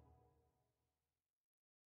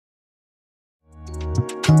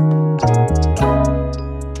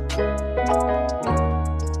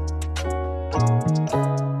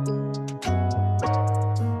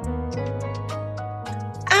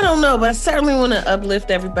 But I certainly want to uplift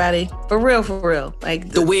everybody. For real. Like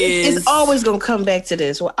The Wiz. It's always going to come back to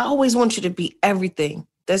this. Well, I always want you to be everything.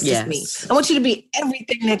 That's just me. I want you to be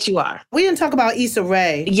everything that you are. We didn't talk about Issa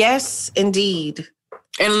Rae. Yes, indeed.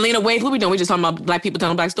 And Lena Waithe, what we doing? We just talking about black people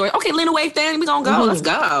telling black stories. Okay, Lena Waithe, then we gonna go. Let's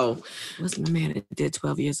go. What's the man that did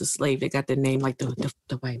 12 Years a Slave? They got their name like the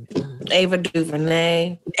white man. Ava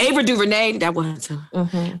DuVernay. That was her.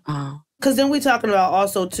 Because then we're talking about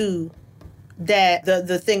also too that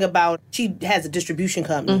the thing about she has a distribution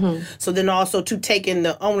company. So then also to taking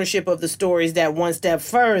the ownership of the stories that one step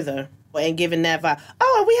further and giving that vibe.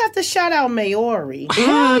 Oh, we have to shout out Maori.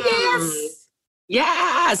 Hell yes.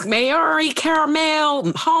 Yes, Maori,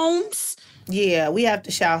 Caramel, Holmes. Yeah, we have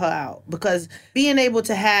to shout her out because being able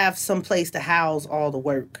to have some place to house all the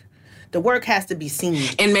work has to be seen.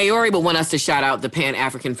 And Maori would want us to shout out the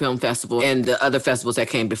Pan-African Film Festival and the other festivals that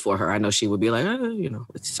came before her. I know she would be like,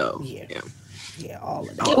 so. Yeah, all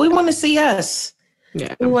of that. Yeah, we want to see us.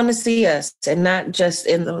 Yeah. We want to see us and not just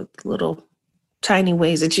in the little tiny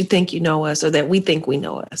ways that you think you know us or that we think we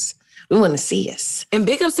know us. We want to see us. And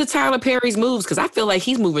big ups to Tyler Perry's moves because I feel like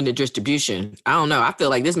he's moving to distribution. I don't know. I feel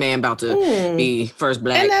like this man about to be first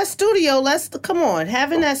black. And that studio, come on.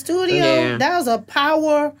 Having that studio, that was a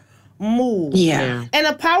power move. Yeah. And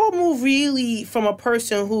a power move really from a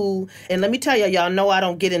person who, and let me tell y'all know I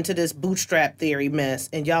don't get into this bootstrap theory mess,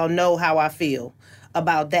 and y'all know how I feel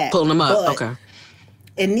about that. Pulling them up, but okay.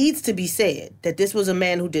 It needs to be said that this was a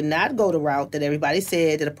man who did not go the route that everybody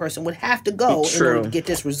said that a person would have to go in order to get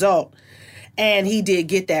this result. And he did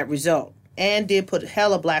get that result and did put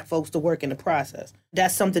hella black folks to work in the process.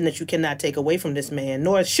 That's something that you cannot take away from this man,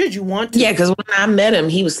 nor should you want to. Yeah, because when I met him,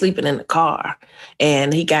 he was sleeping in the car.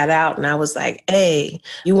 And he got out and I was like, hey,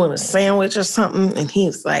 you want a sandwich or something? And he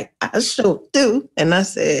was like, I sure do. And I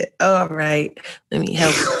said, all right, let me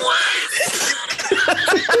help you.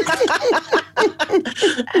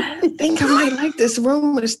 I think I might like this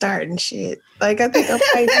rumor starting shit. Like, I think I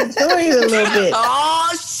might enjoy it a little bit.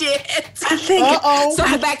 Oh, shit. I think.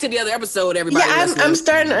 So back to the other episode, everybody. Yeah, I'm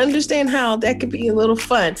starting to understand how that could be a little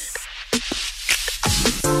fun.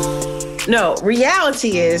 No,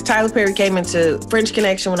 reality is Tyler Perry came into French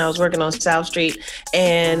Connection when I was working on South Street,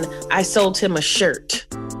 and I sold him a shirt.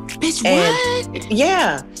 Bitch, what?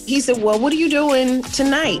 Yeah. He said, well, what are you doing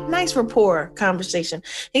tonight? Nice rapport conversation.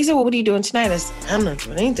 He said, well, what are you doing tonight? I said, I'm not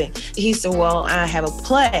doing anything. He said, well, I have a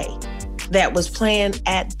play that was planned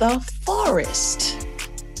at the Forest,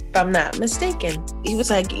 if I'm not mistaken. He was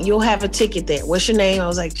like, you'll have a ticket there. What's your name? I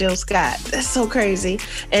was like, Jill Scott. That's so crazy.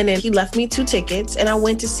 And then he left me 2 tickets and I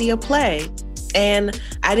went to see a play. And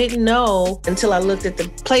I didn't know until I looked at the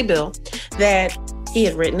playbill that he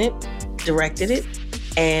had written it, directed it,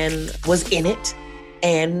 and was in it,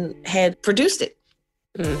 and had produced it.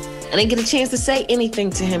 I didn't get a chance to say anything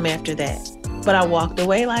to him after that. But I walked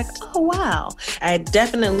away like, oh, wow. I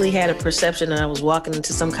definitely had a perception that I was walking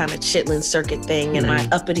into some kind of Chitlin Circuit thing in my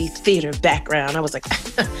uppity theater background. I was like,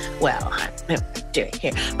 well, I'm doing it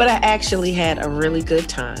here. But I actually had a really good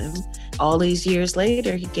time. All these years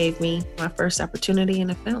later, he gave me my first opportunity in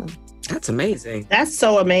a film. That's amazing. That's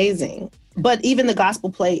so amazing. But even the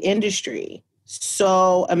gospel play industry,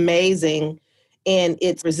 so amazing in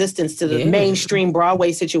its resistance to the mainstream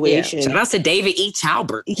Broadway situation. Yeah. Shout out to David E.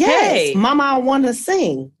 Talbert. Yes, Hey. Mama, I Want to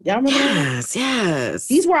Sing. Y'all remember that? Yes.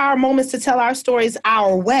 These were our moments to tell our stories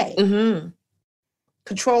our way. Mm-hmm.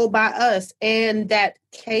 Controlled by us, and that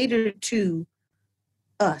catered to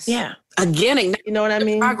us. Yeah. Again, you know what I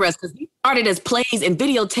mean? Progress, because you started as plays and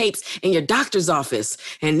videotapes in your doctor's office,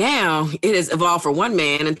 and now it has evolved for one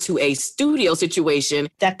man into a studio situation.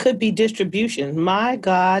 That could be distribution. My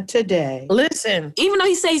God, today. Listen. Even though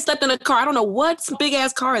he said he slept in a car, I don't know what big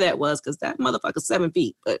ass car that was, because that motherfucker's 7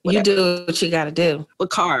 feet. But You do what you got to do. What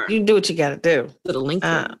car? You do what you got to do. Little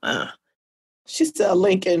Lincoln. She said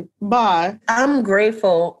Lincoln. Bye. I'm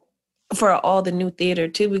grateful for all the new theater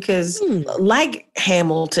too, because like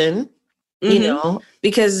Hamilton, you know,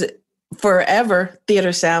 because forever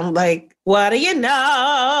theater sound like, what do you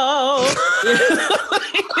know?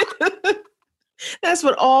 That's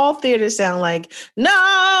what all theaters sound like.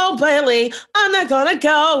 No, Bailey, I'm not gonna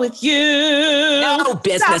go with you. No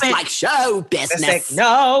business like show business. Like,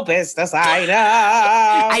 no business, I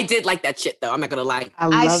know. I did like that shit though. I'm not gonna lie.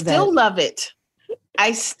 I still love it.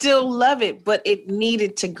 I still love it, but it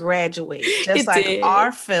needed to graduate. Just like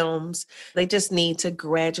our films, they just need to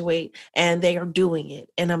graduate, and they are doing it.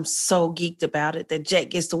 And I'm so geeked about it that Jet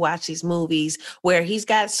gets to watch these movies where he's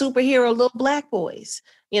got superhero little black boys,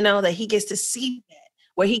 you know, that he gets to see that,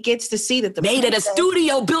 where he gets to see that the made at a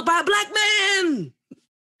studio built by a black man.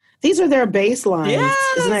 These are their baselines.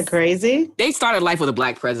 Yes. Isn't that crazy? They started life with a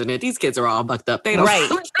black president. These kids are all bucked up. They don't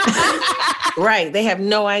Right. They have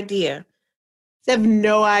no idea. They have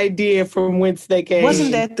no idea from whence they came.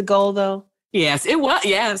 Wasn't that the goal, though? Yes, it was.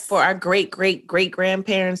 Yes. For our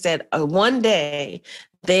great-great-great-grandparents, that one day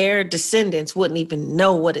their descendants wouldn't even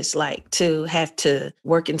know what it's like to have to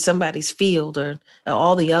work in somebody's field or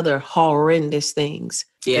all the other horrendous things.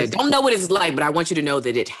 Yeah, don't know what it's like, but I want you to know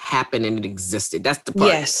that it happened and it existed. That's the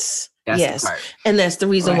part. Yes. That's yes. the part. And that's the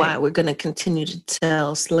reason why we're going to continue to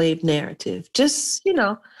tell slave narrative. Just, you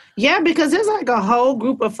know. Yeah, because there's like a whole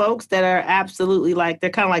group of folks that are absolutely like, they're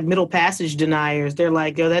kind of like middle passage deniers. They're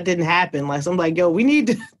like, yo, that didn't happen. Like, so I'm like, yo, we need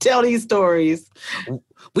to tell these stories.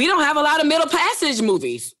 We don't have a lot of middle passage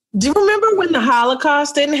movies. Do you remember when the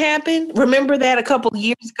Holocaust didn't happen? Remember that a couple of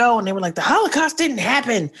years ago? And they were like, the Holocaust didn't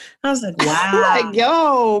happen. I was like, wow. Like,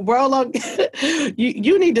 yo, bro, look,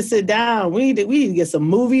 you need to sit down. We need to get some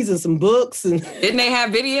movies and some books. And didn't they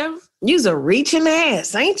have video? You's a reaching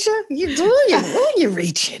ass, ain't you? You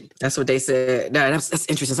reaching. That's what they said. No, that's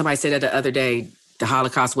interesting. Somebody said that the other day. The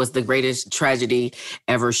Holocaust was the greatest tragedy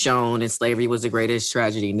ever shown, and slavery was the greatest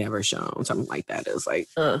tragedy never shown. Something like that. It was like,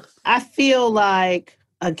 I feel like,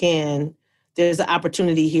 again, there's an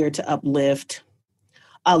opportunity here to uplift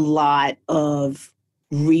a lot of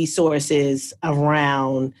resources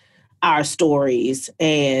around our stories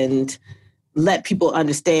and let people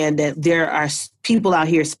understand that there are people out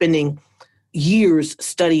here spending years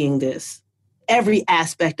studying this, every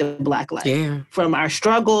aspect of Black life, from our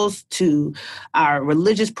struggles to our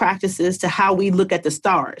religious practices to how we look at the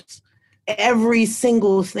stars. Every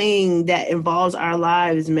single thing that involves our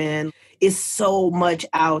lives, man, is so much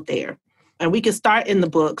out there. And we can start in the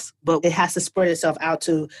books, but it has to spread itself out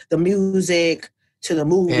to the music, to the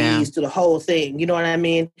movies, to the whole thing. You know what I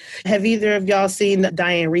mean? Have either of y'all seen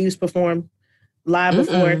Diane Reeves perform live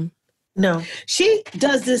before? No. She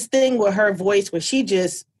does this thing with her voice where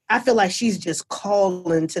I feel like she's just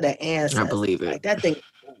calling to the ancestors. I believe it. Like, that thing is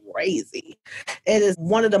crazy. It is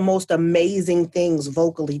one of the most amazing things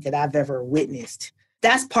vocally that I've ever witnessed.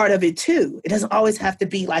 That's part of it too. It doesn't always have to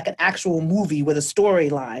be like an actual movie with a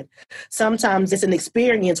storyline. Sometimes it's an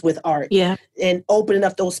experience with art. Yeah. And opening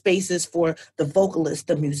up those spaces for the vocalists,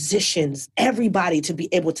 the musicians, everybody to be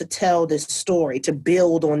able to tell this story, to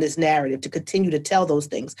build on this narrative, to continue to tell those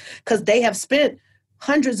things. Because they have spent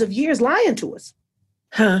hundreds of years lying to us.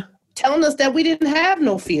 Telling us that we didn't have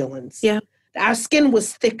no feelings. Yeah. Our skin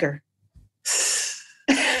was thicker.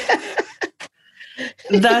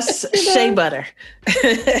 Thus, shea butter.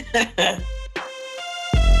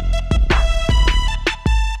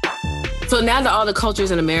 So now that all the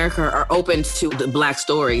cultures in America are open to the Black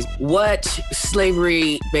stories, what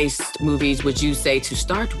slavery-based movies would you say to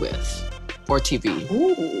start with, or TV?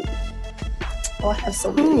 Ooh. Oh, I have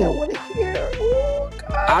so many I want to hear. Oh,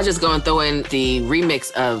 God. I was just going to throw in the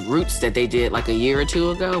remix of Roots that they did like a year or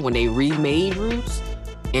two ago when they remade Roots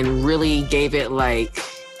and really gave it like...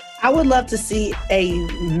 I would love to see a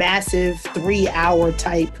massive 3-hour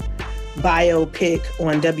type biopic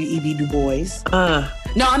on W.E.B. Du Bois.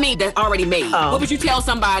 No, I mean, that's already made. What would you tell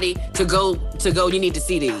somebody to go, you need to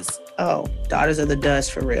see these? Oh, Daughters of the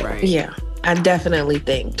Dust, for real. Right. Yeah, I definitely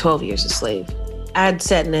think 12 Years a Slave. I'd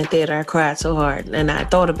sat in that theater, I cried so hard, and I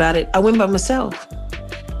thought about it. I went by myself,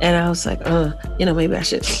 and I was like, maybe I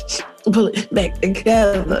should pull it back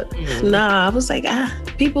together. Nah, I was like,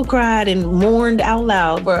 people cried and mourned out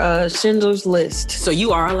loud for Schindler's List. So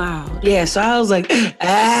you are allowed. Yeah, so I was like, Girl,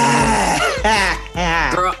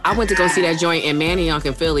 I went to go see that joint in Manayunk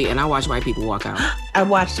in Philly, and I watched white people walk out. I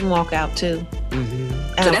watched them walk out, too.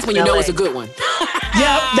 So that's when you know it's a good one.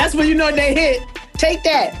 Yep, that's when you know they hit. Take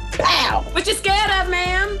that. Pow. What you scared of,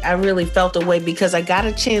 ma'am? I really felt a way because I got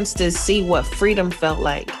a chance to see what freedom felt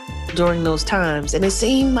like during those times. And it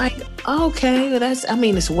seemed like, okay,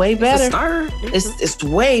 it's way better. It's a start. It's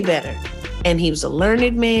way better. And he was a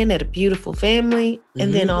learned man at a beautiful family.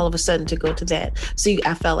 And then all of a sudden to go to that. So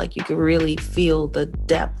I felt like you could really feel the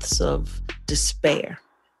depths of despair.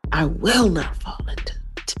 I will not fall into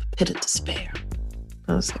the pit of despair.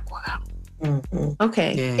 I was like, wow.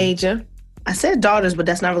 Okay, Aja. I said Daughters, but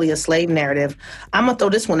that's not really a slave narrative. I'm going to throw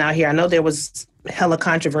this one out here. I know there was hella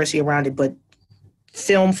controversy around it, but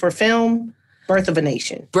film for film, Birth of a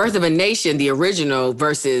Nation. Birth of a Nation, the original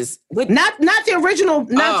versus... Not the original,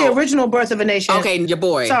 the original Birth of a Nation. Okay, your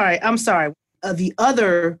boy. I'm sorry. The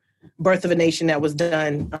other Birth of a Nation that was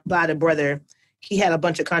done by the brother, he had a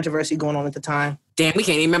bunch of controversy going on at the time. Damn, we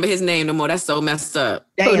can't even remember his name no more. That's so messed up.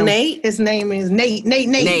 Damn, Nate? His name is Nate.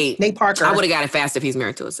 Nate Parker. I would have got it fast if he's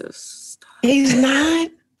married to a sis. He's not?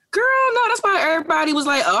 Girl, no, that's why everybody was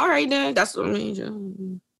like, all right then. That's what I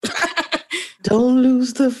mean. Don't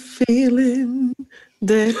lose the feeling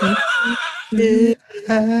that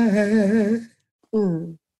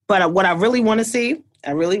But what I really want to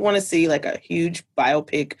see, like a huge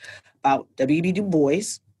biopic about W.E.B. Du Bois,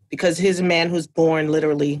 because he's a man who's born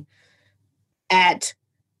literally at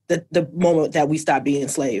the moment that we stopped being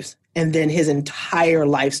slaves. And then his entire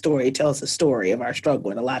life story tells the story of our struggle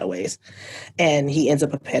in a lot of ways. And he ends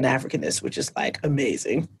up a Pan-Africanist, which is like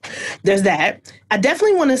amazing. There's that. I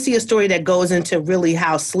definitely want to see a story that goes into really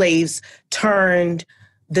how slaves turned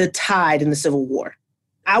the tide in the Civil War.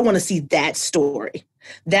 I want to see that story.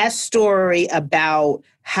 That story about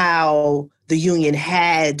how the Union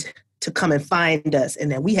had to come and find us,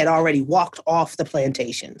 and that we had already walked off the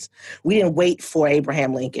plantations. We didn't wait for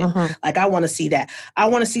Abraham Lincoln. Like, I want to see that. I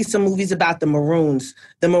want to see some movies about the Maroons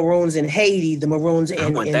in Haiti, the Maroons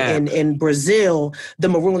in Brazil, the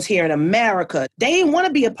Maroons here in America. They didn't want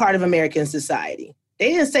to be a part of American society.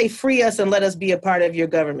 They didn't say free us and let us be a part of your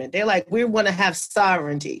government. They're like, we want to have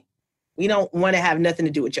sovereignty. We don't want to have nothing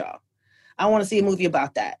to do with y'all. I want to see a movie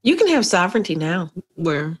about that. You can have sovereignty now.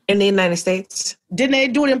 Where? In the United States. Didn't they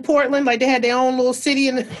do it in Portland? Like, they had their own little city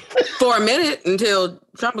for a minute until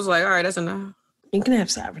Trump was like, all right, that's enough. You can have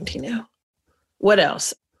sovereignty now. What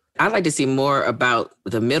else? I'd like to see more about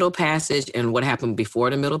the Middle Passage and what happened before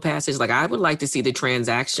the Middle Passage. Like, I would like to see the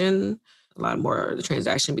transaction, a lot more the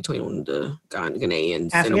transaction between the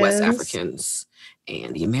Ghanaians and the West Africans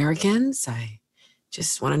and the Americans. I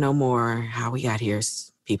just want to know more how we got here,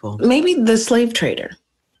 people. Maybe the slave trader,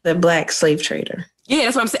 the Black slave trader. Yeah,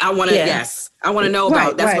 that's what I'm saying. I want to, I want to know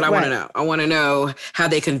about, that's what I want to know. I want to know how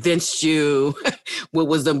they convinced you. What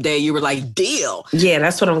was the day you were like, deal? Yeah,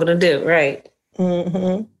 that's what I'm going to do, right.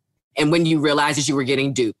 Mm-hmm. And when you realized that you were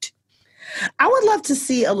getting duped. I would love to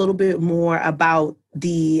see a little bit more about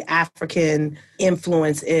the African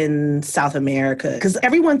influence in South America. Because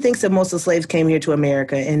everyone thinks that most of the slaves came here to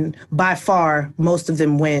America. And by far, most of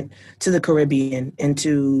them went to the Caribbean and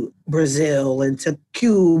to Brazil and to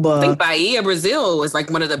Cuba. I think Bahia, Brazil was like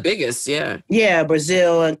one of the biggest, yeah. Yeah,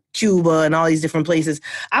 Brazil and Cuba and all these different places.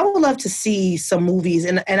 I would love to see some movies.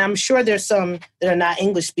 And I'm sure there's some that are not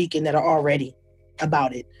English speaking that are already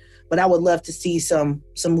about it. But I would love to see some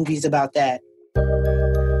movies about that.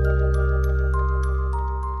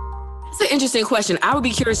 That's an interesting question. I would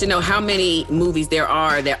be curious to know how many movies there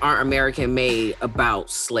are that aren't American made about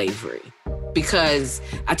slavery. Because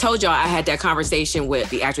I told y'all I had that conversation with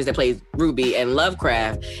the actress that plays Ruby and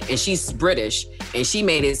Lovecraft, and she's British, and she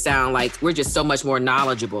made it sound like we're just so much more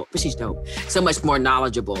knowledgeable, but she's dope, so much more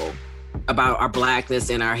knowledgeable about our Blackness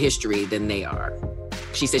and our history than they are.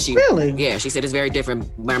 She said Really? Yeah, she said it's very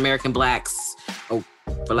different. American Blacks, for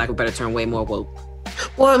lack of a better term, way more woke.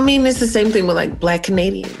 Well, I mean, it's the same thing with like Black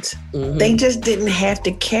Canadians. Mm-hmm. They just didn't have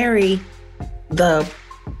to carry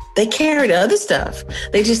they carried other stuff.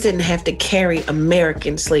 They just didn't have to carry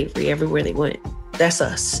American slavery everywhere they went. That's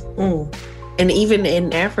us. Mm. And even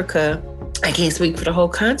in Africa, I can't speak for the whole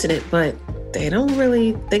continent, but they don't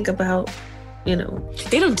really think about, they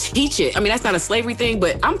don't teach it. I mean, that's not a slavery thing,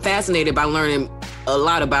 but I'm fascinated by learning a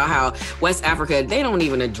lot about how West Africa, they don't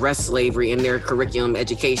even address slavery in their curriculum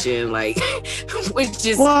education, like, which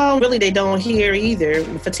just... Well, really, they don't here either.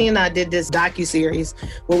 Fatina and I did this docuseries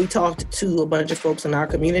where we talked to a bunch of folks in our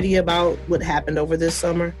community about what happened over this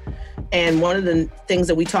summer. And one of the things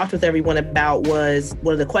that we talked with everyone about was,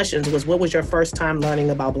 one of the questions was, what was your first time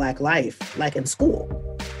learning about Black life, like in school?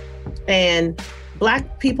 And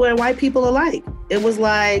Black people and white people alike. It was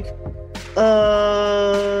like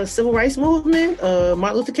civil rights movement,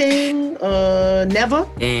 Martin Luther King, never.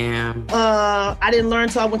 Damn. I didn't learn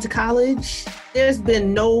till I went to college. There's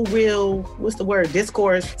been no real,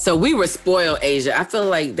 discourse. So we were spoiled, Asia. I feel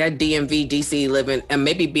like that DMV, DC living, and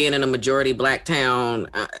maybe being in a majority Black town,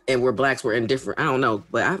 and where Blacks were in different, I don't know,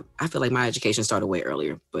 but I feel like my education started way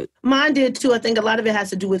earlier. But mine did too. I think a lot of it has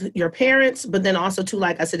to do with your parents, but then also too,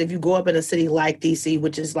 like I said, if you grow up in a city like DC,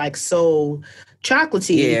 which is like so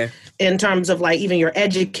chocolatey in terms of like even your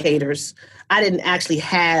educators, I didn't actually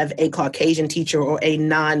have a Caucasian teacher or a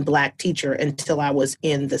non-Black teacher until I was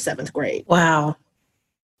in the 7th grade. Wow.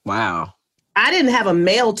 I didn't have a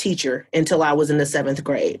male teacher until I was in the 7th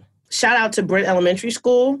grade. Shout out to Brent Elementary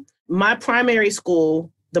School. My primary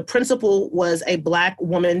school, the principal was a Black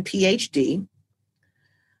woman PhD.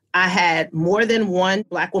 I had more than one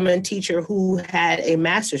Black woman teacher who had a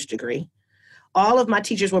master's degree. All of my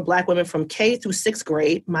teachers were Black women from K through 6th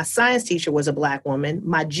grade. My science teacher was a Black woman.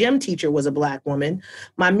 My gym teacher was a Black woman.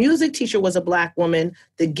 My music teacher was a Black woman.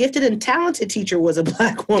 The gifted and talented teacher was a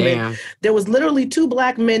Black woman. Damn. There was literally 2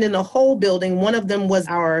 Black men in the whole building. One of them was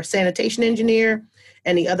our sanitation engineer,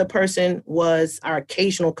 and the other person was our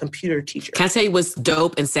occasional computer teacher. Can I tell you what's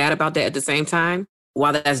dope and sad about that at the same time?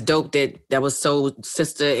 While that's dope that was so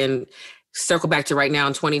sister, and circle back to right now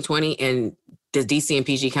in 2020, and does DC and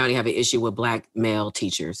PG County have an issue with Black male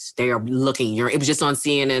teachers? They are looking, it was just on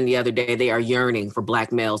CNN the other day, they are yearning for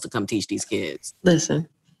Black males to come teach these kids. Listen,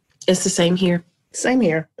 it's the same here. Same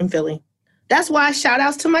here in Philly. That's why shout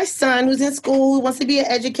outs to my son who's in school, who wants to be an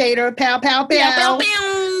educator, pow, pow, pow. Pow, pow,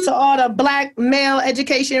 pow. To all the Black male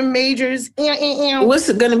education majors. What's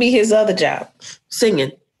going to be his other job?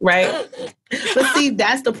 Singing, right? But see,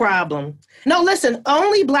 that's the problem. No, listen,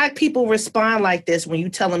 only Black people respond like this when you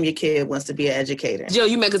tell them your kid wants to be an educator. Jill,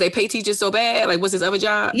 you meant because they pay teachers so bad? Like, what's his other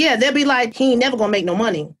job? Yeah, they'll be like, he ain't never going to make no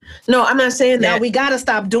money. No, I'm not saying that. No, we got to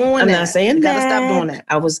stop doing that. I'm not saying that. We got to stop doing that.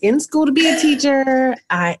 I was in school to be a teacher.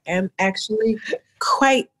 I am actually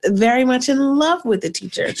quite very much in love with the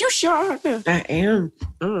teacher. You sure? I am.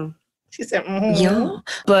 She said, yeah.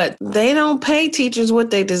 But they don't pay teachers what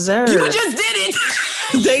they deserve. You just did it.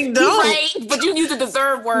 They don't. Right, but you use the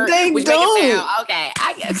deserve word. They which don't. Make it sound, okay,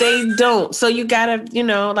 I guess. They don't. So you gotta,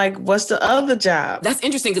 like, what's the other job? That's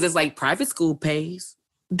interesting because it's like private school pays.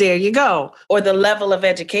 There you go. Or the level of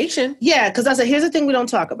education. Yeah, because I said, here's the thing we don't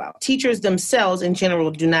talk about. Teachers themselves, in general,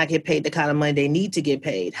 do not get paid the kind of money they need to get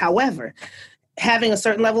paid. However, having a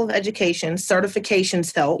certain level of education,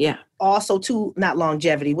 certifications help. Yeah. Also, too, not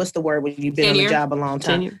longevity. What's the word when you've been on the job a long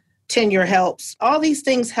time? Tenure helps. All these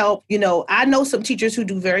things help. You know, I know some teachers who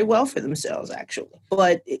do very well for themselves, actually,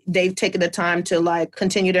 but they've taken the time to like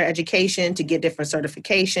continue their education, to get different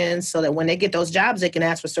certifications so that when they get those jobs, they can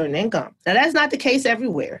ask for certain income. Now, that's not the case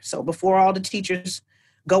everywhere. So before all the teachers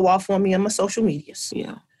go off on me on my social medias.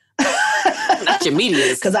 Yeah. Not your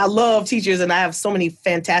medias. Because I love teachers and I have so many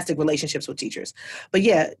fantastic relationships with teachers. But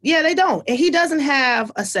yeah, they don't. And he doesn't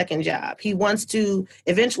have a second job. He wants to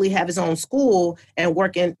eventually have his own school and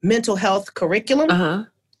work in mental health curriculum,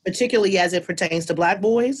 particularly as it pertains to Black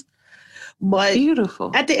boys. But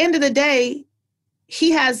beautiful. At the end of the day,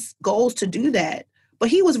 he has goals to do that. But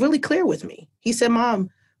he was really clear with me. He said,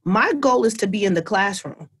 Mom, my goal is to be in the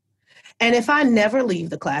classroom. And if I never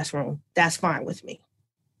leave the classroom, that's fine with me.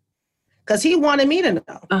 Because he wanted me to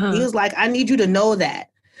know. He was like, I need you to know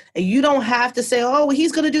that. And you don't have to say, oh,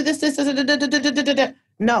 he's going to do this.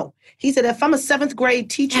 No. He said, if I'm a 7th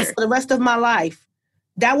grade teacher for the rest of my life,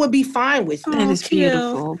 that would be fine with me. That is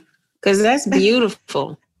beautiful. Because that's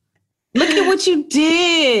beautiful. Look at what you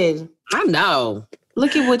did. I know.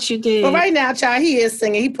 Look at what you did. But right now, child, he is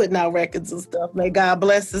singing. He putting out records and stuff. May God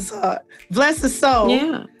bless his heart. Bless his soul.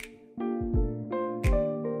 Yeah.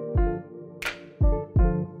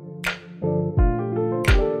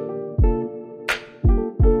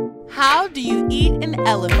 How do you eat an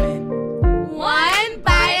elephant? One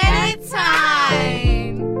bite at a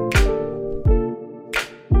time.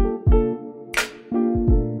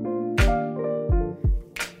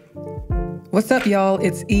 What's up, y'all?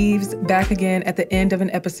 It's Eves back again at the end of an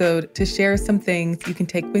episode to share some things you can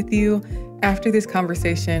take with you after this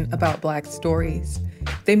conversation about Black stories.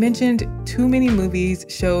 They mentioned too many movies,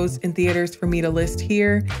 shows, and theaters for me to list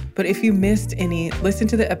here, but if you missed any, listen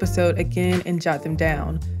to the episode again and jot them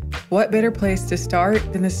down. What better place to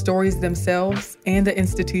start than the stories themselves and the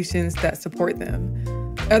institutions that support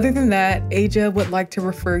them? Other than that, Aja would like to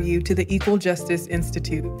refer you to the Equal Justice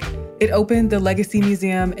Institute. It opened the Legacy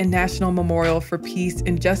Museum and National Memorial for Peace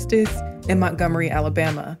and Justice in Montgomery,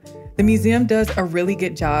 Alabama. The museum does a really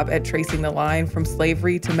good job at tracing the line from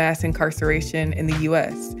slavery to mass incarceration in the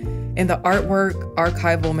U.S., and the artwork,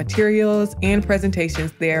 archival materials, and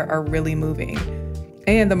presentations there are really moving.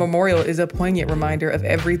 And the memorial is a poignant reminder of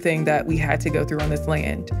everything that we had to go through on this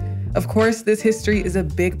land. Of course, this history is a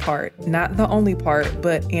big part, not the only part,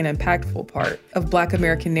 but an impactful part of Black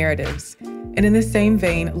American narratives. And in the same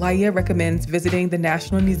vein, Laia recommends visiting the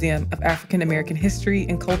National Museum of African American History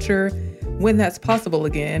and Culture when that's possible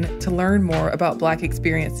again to learn more about Black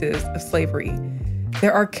experiences of slavery.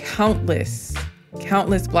 There are countless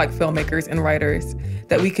Black filmmakers and writers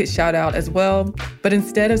that we could shout out as well. But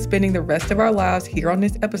instead of spending the rest of our lives here on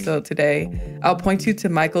this episode today, I'll point you to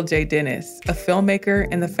Michael J. Dennis, a filmmaker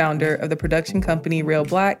and the founder of the production company Real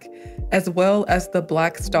Black, as well as the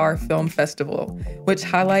Black Star Film Festival, which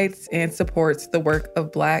highlights and supports the work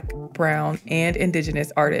of Black, Brown, and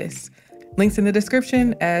Indigenous artists. Links in the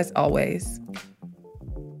description, as always.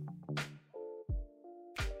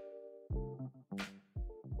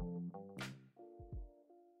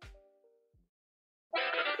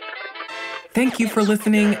 Thank you for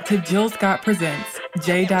listening to Jill Scott Presents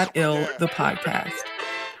J.Ill, the podcast.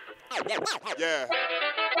 Yeah.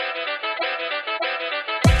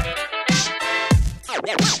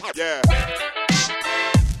 Yeah.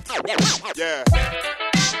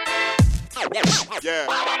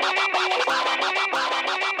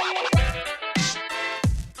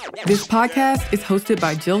 This podcast is hosted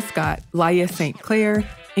by Jill Scott, Laia St. Clair,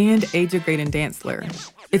 and Aja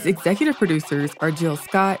Graydon-Dantzler. Its executive producers are Jill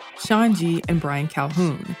Scott, Sean G., and Brian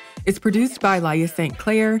Calhoun. It's produced by Laia St.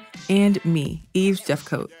 Clair and me, Eves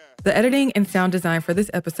Jeffcoat. The editing and sound design for this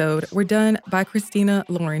episode were done by Christina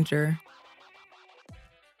Loringer.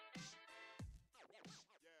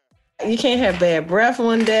 You can't have bad breath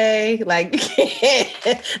one day. Like,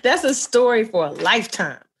 that's a story for a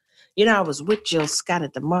lifetime. You know, I was with Jill Scott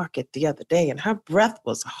at the market the other day, and her breath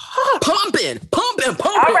was hot. Pumping. All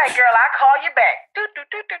right, girl, I'll call you back.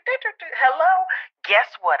 Hello? Guess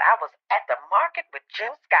what? I was at the market with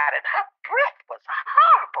Jill Scott, and her breath was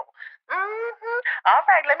horrible. All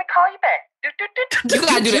right, let me call you back. You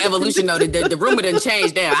gotta do the evolution, though. The rumor didn't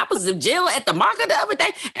change there. I was with Jill at the market the other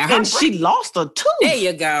day, and she lost a tooth. There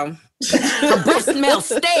you go. Her breath smells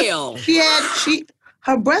stale.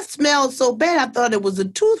 Her breath smelled so bad, I thought it was a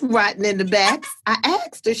tooth rotting in the back. I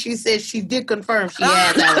asked her. She said she did confirm she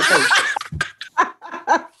had alopecia.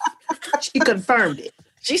 She confirmed it.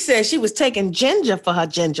 She said she was taking ginger for her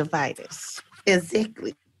gingivitis.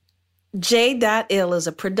 Exactly. J.Ill is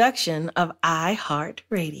a production of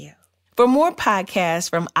iHeartRadio. For more podcasts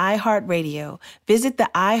from iHeartRadio, visit the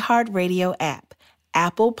iHeartRadio app,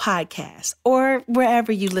 Apple Podcasts, or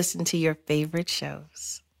wherever you listen to your favorite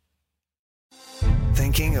shows.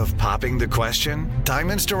 Thinking of popping the question?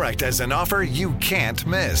 Diamonds Direct has an offer you can't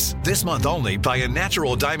miss. This month only, buy a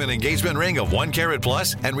natural diamond engagement ring of 1 carat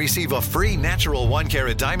plus and receive a free natural 1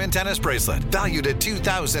 carat diamond tennis bracelet valued at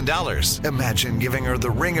 $2,000. Imagine giving her the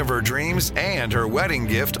ring of her dreams and her wedding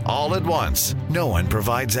gift all at once. No one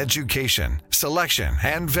provides education, selection,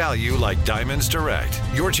 and value like Diamonds Direct.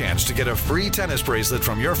 Your chance to get a free tennis bracelet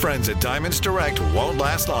from your friends at Diamonds Direct won't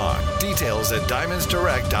last long. Details at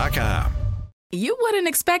diamondsdirect.com. You wouldn't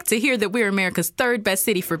expect to hear that we're America's third best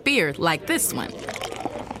city for beer like this one.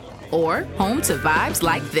 Or home to vibes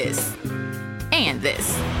like this. And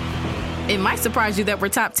this. It might surprise you that we're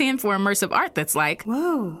top 10 for immersive art that's like,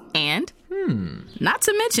 whoa. And, not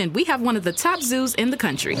to mention, we have one of the top zoos in the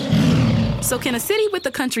country. So can a city with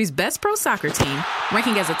the country's best pro soccer team,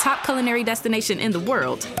 ranking as a top culinary destination in the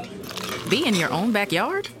world, be in your own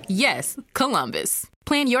backyard? Yes, Columbus.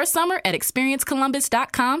 Plan your summer at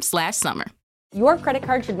experiencecolumbus.com/summer. Your credit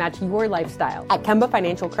card should match your lifestyle. At Kemba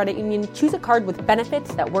Financial Credit Union, choose a card with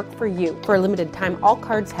benefits that work for you. For a limited time, all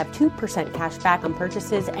cards have 2% cash back on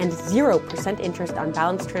purchases and 0% interest on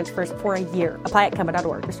balance transfers for a year. Apply at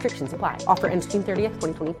Kemba.org. Restrictions apply. Offer ends June 30th,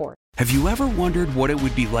 2024. Have you ever wondered what it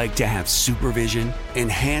would be like to have supervision,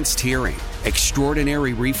 enhanced hearing,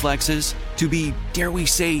 extraordinary reflexes, to be, dare we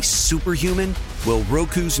say, superhuman? Well,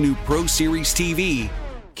 Roku's new Pro Series TV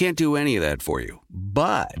can't do any of that for you.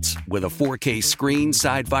 But with a 4K screen,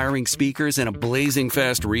 side-firing speakers, and a blazing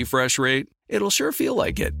fast refresh rate, it'll sure feel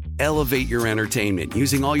like it. Elevate your entertainment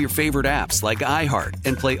using all your favorite apps like iHeart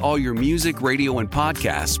and play all your music, radio, and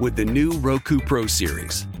podcasts with the new Roku Pro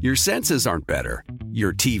Series. Your senses aren't better.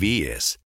 Your TV is.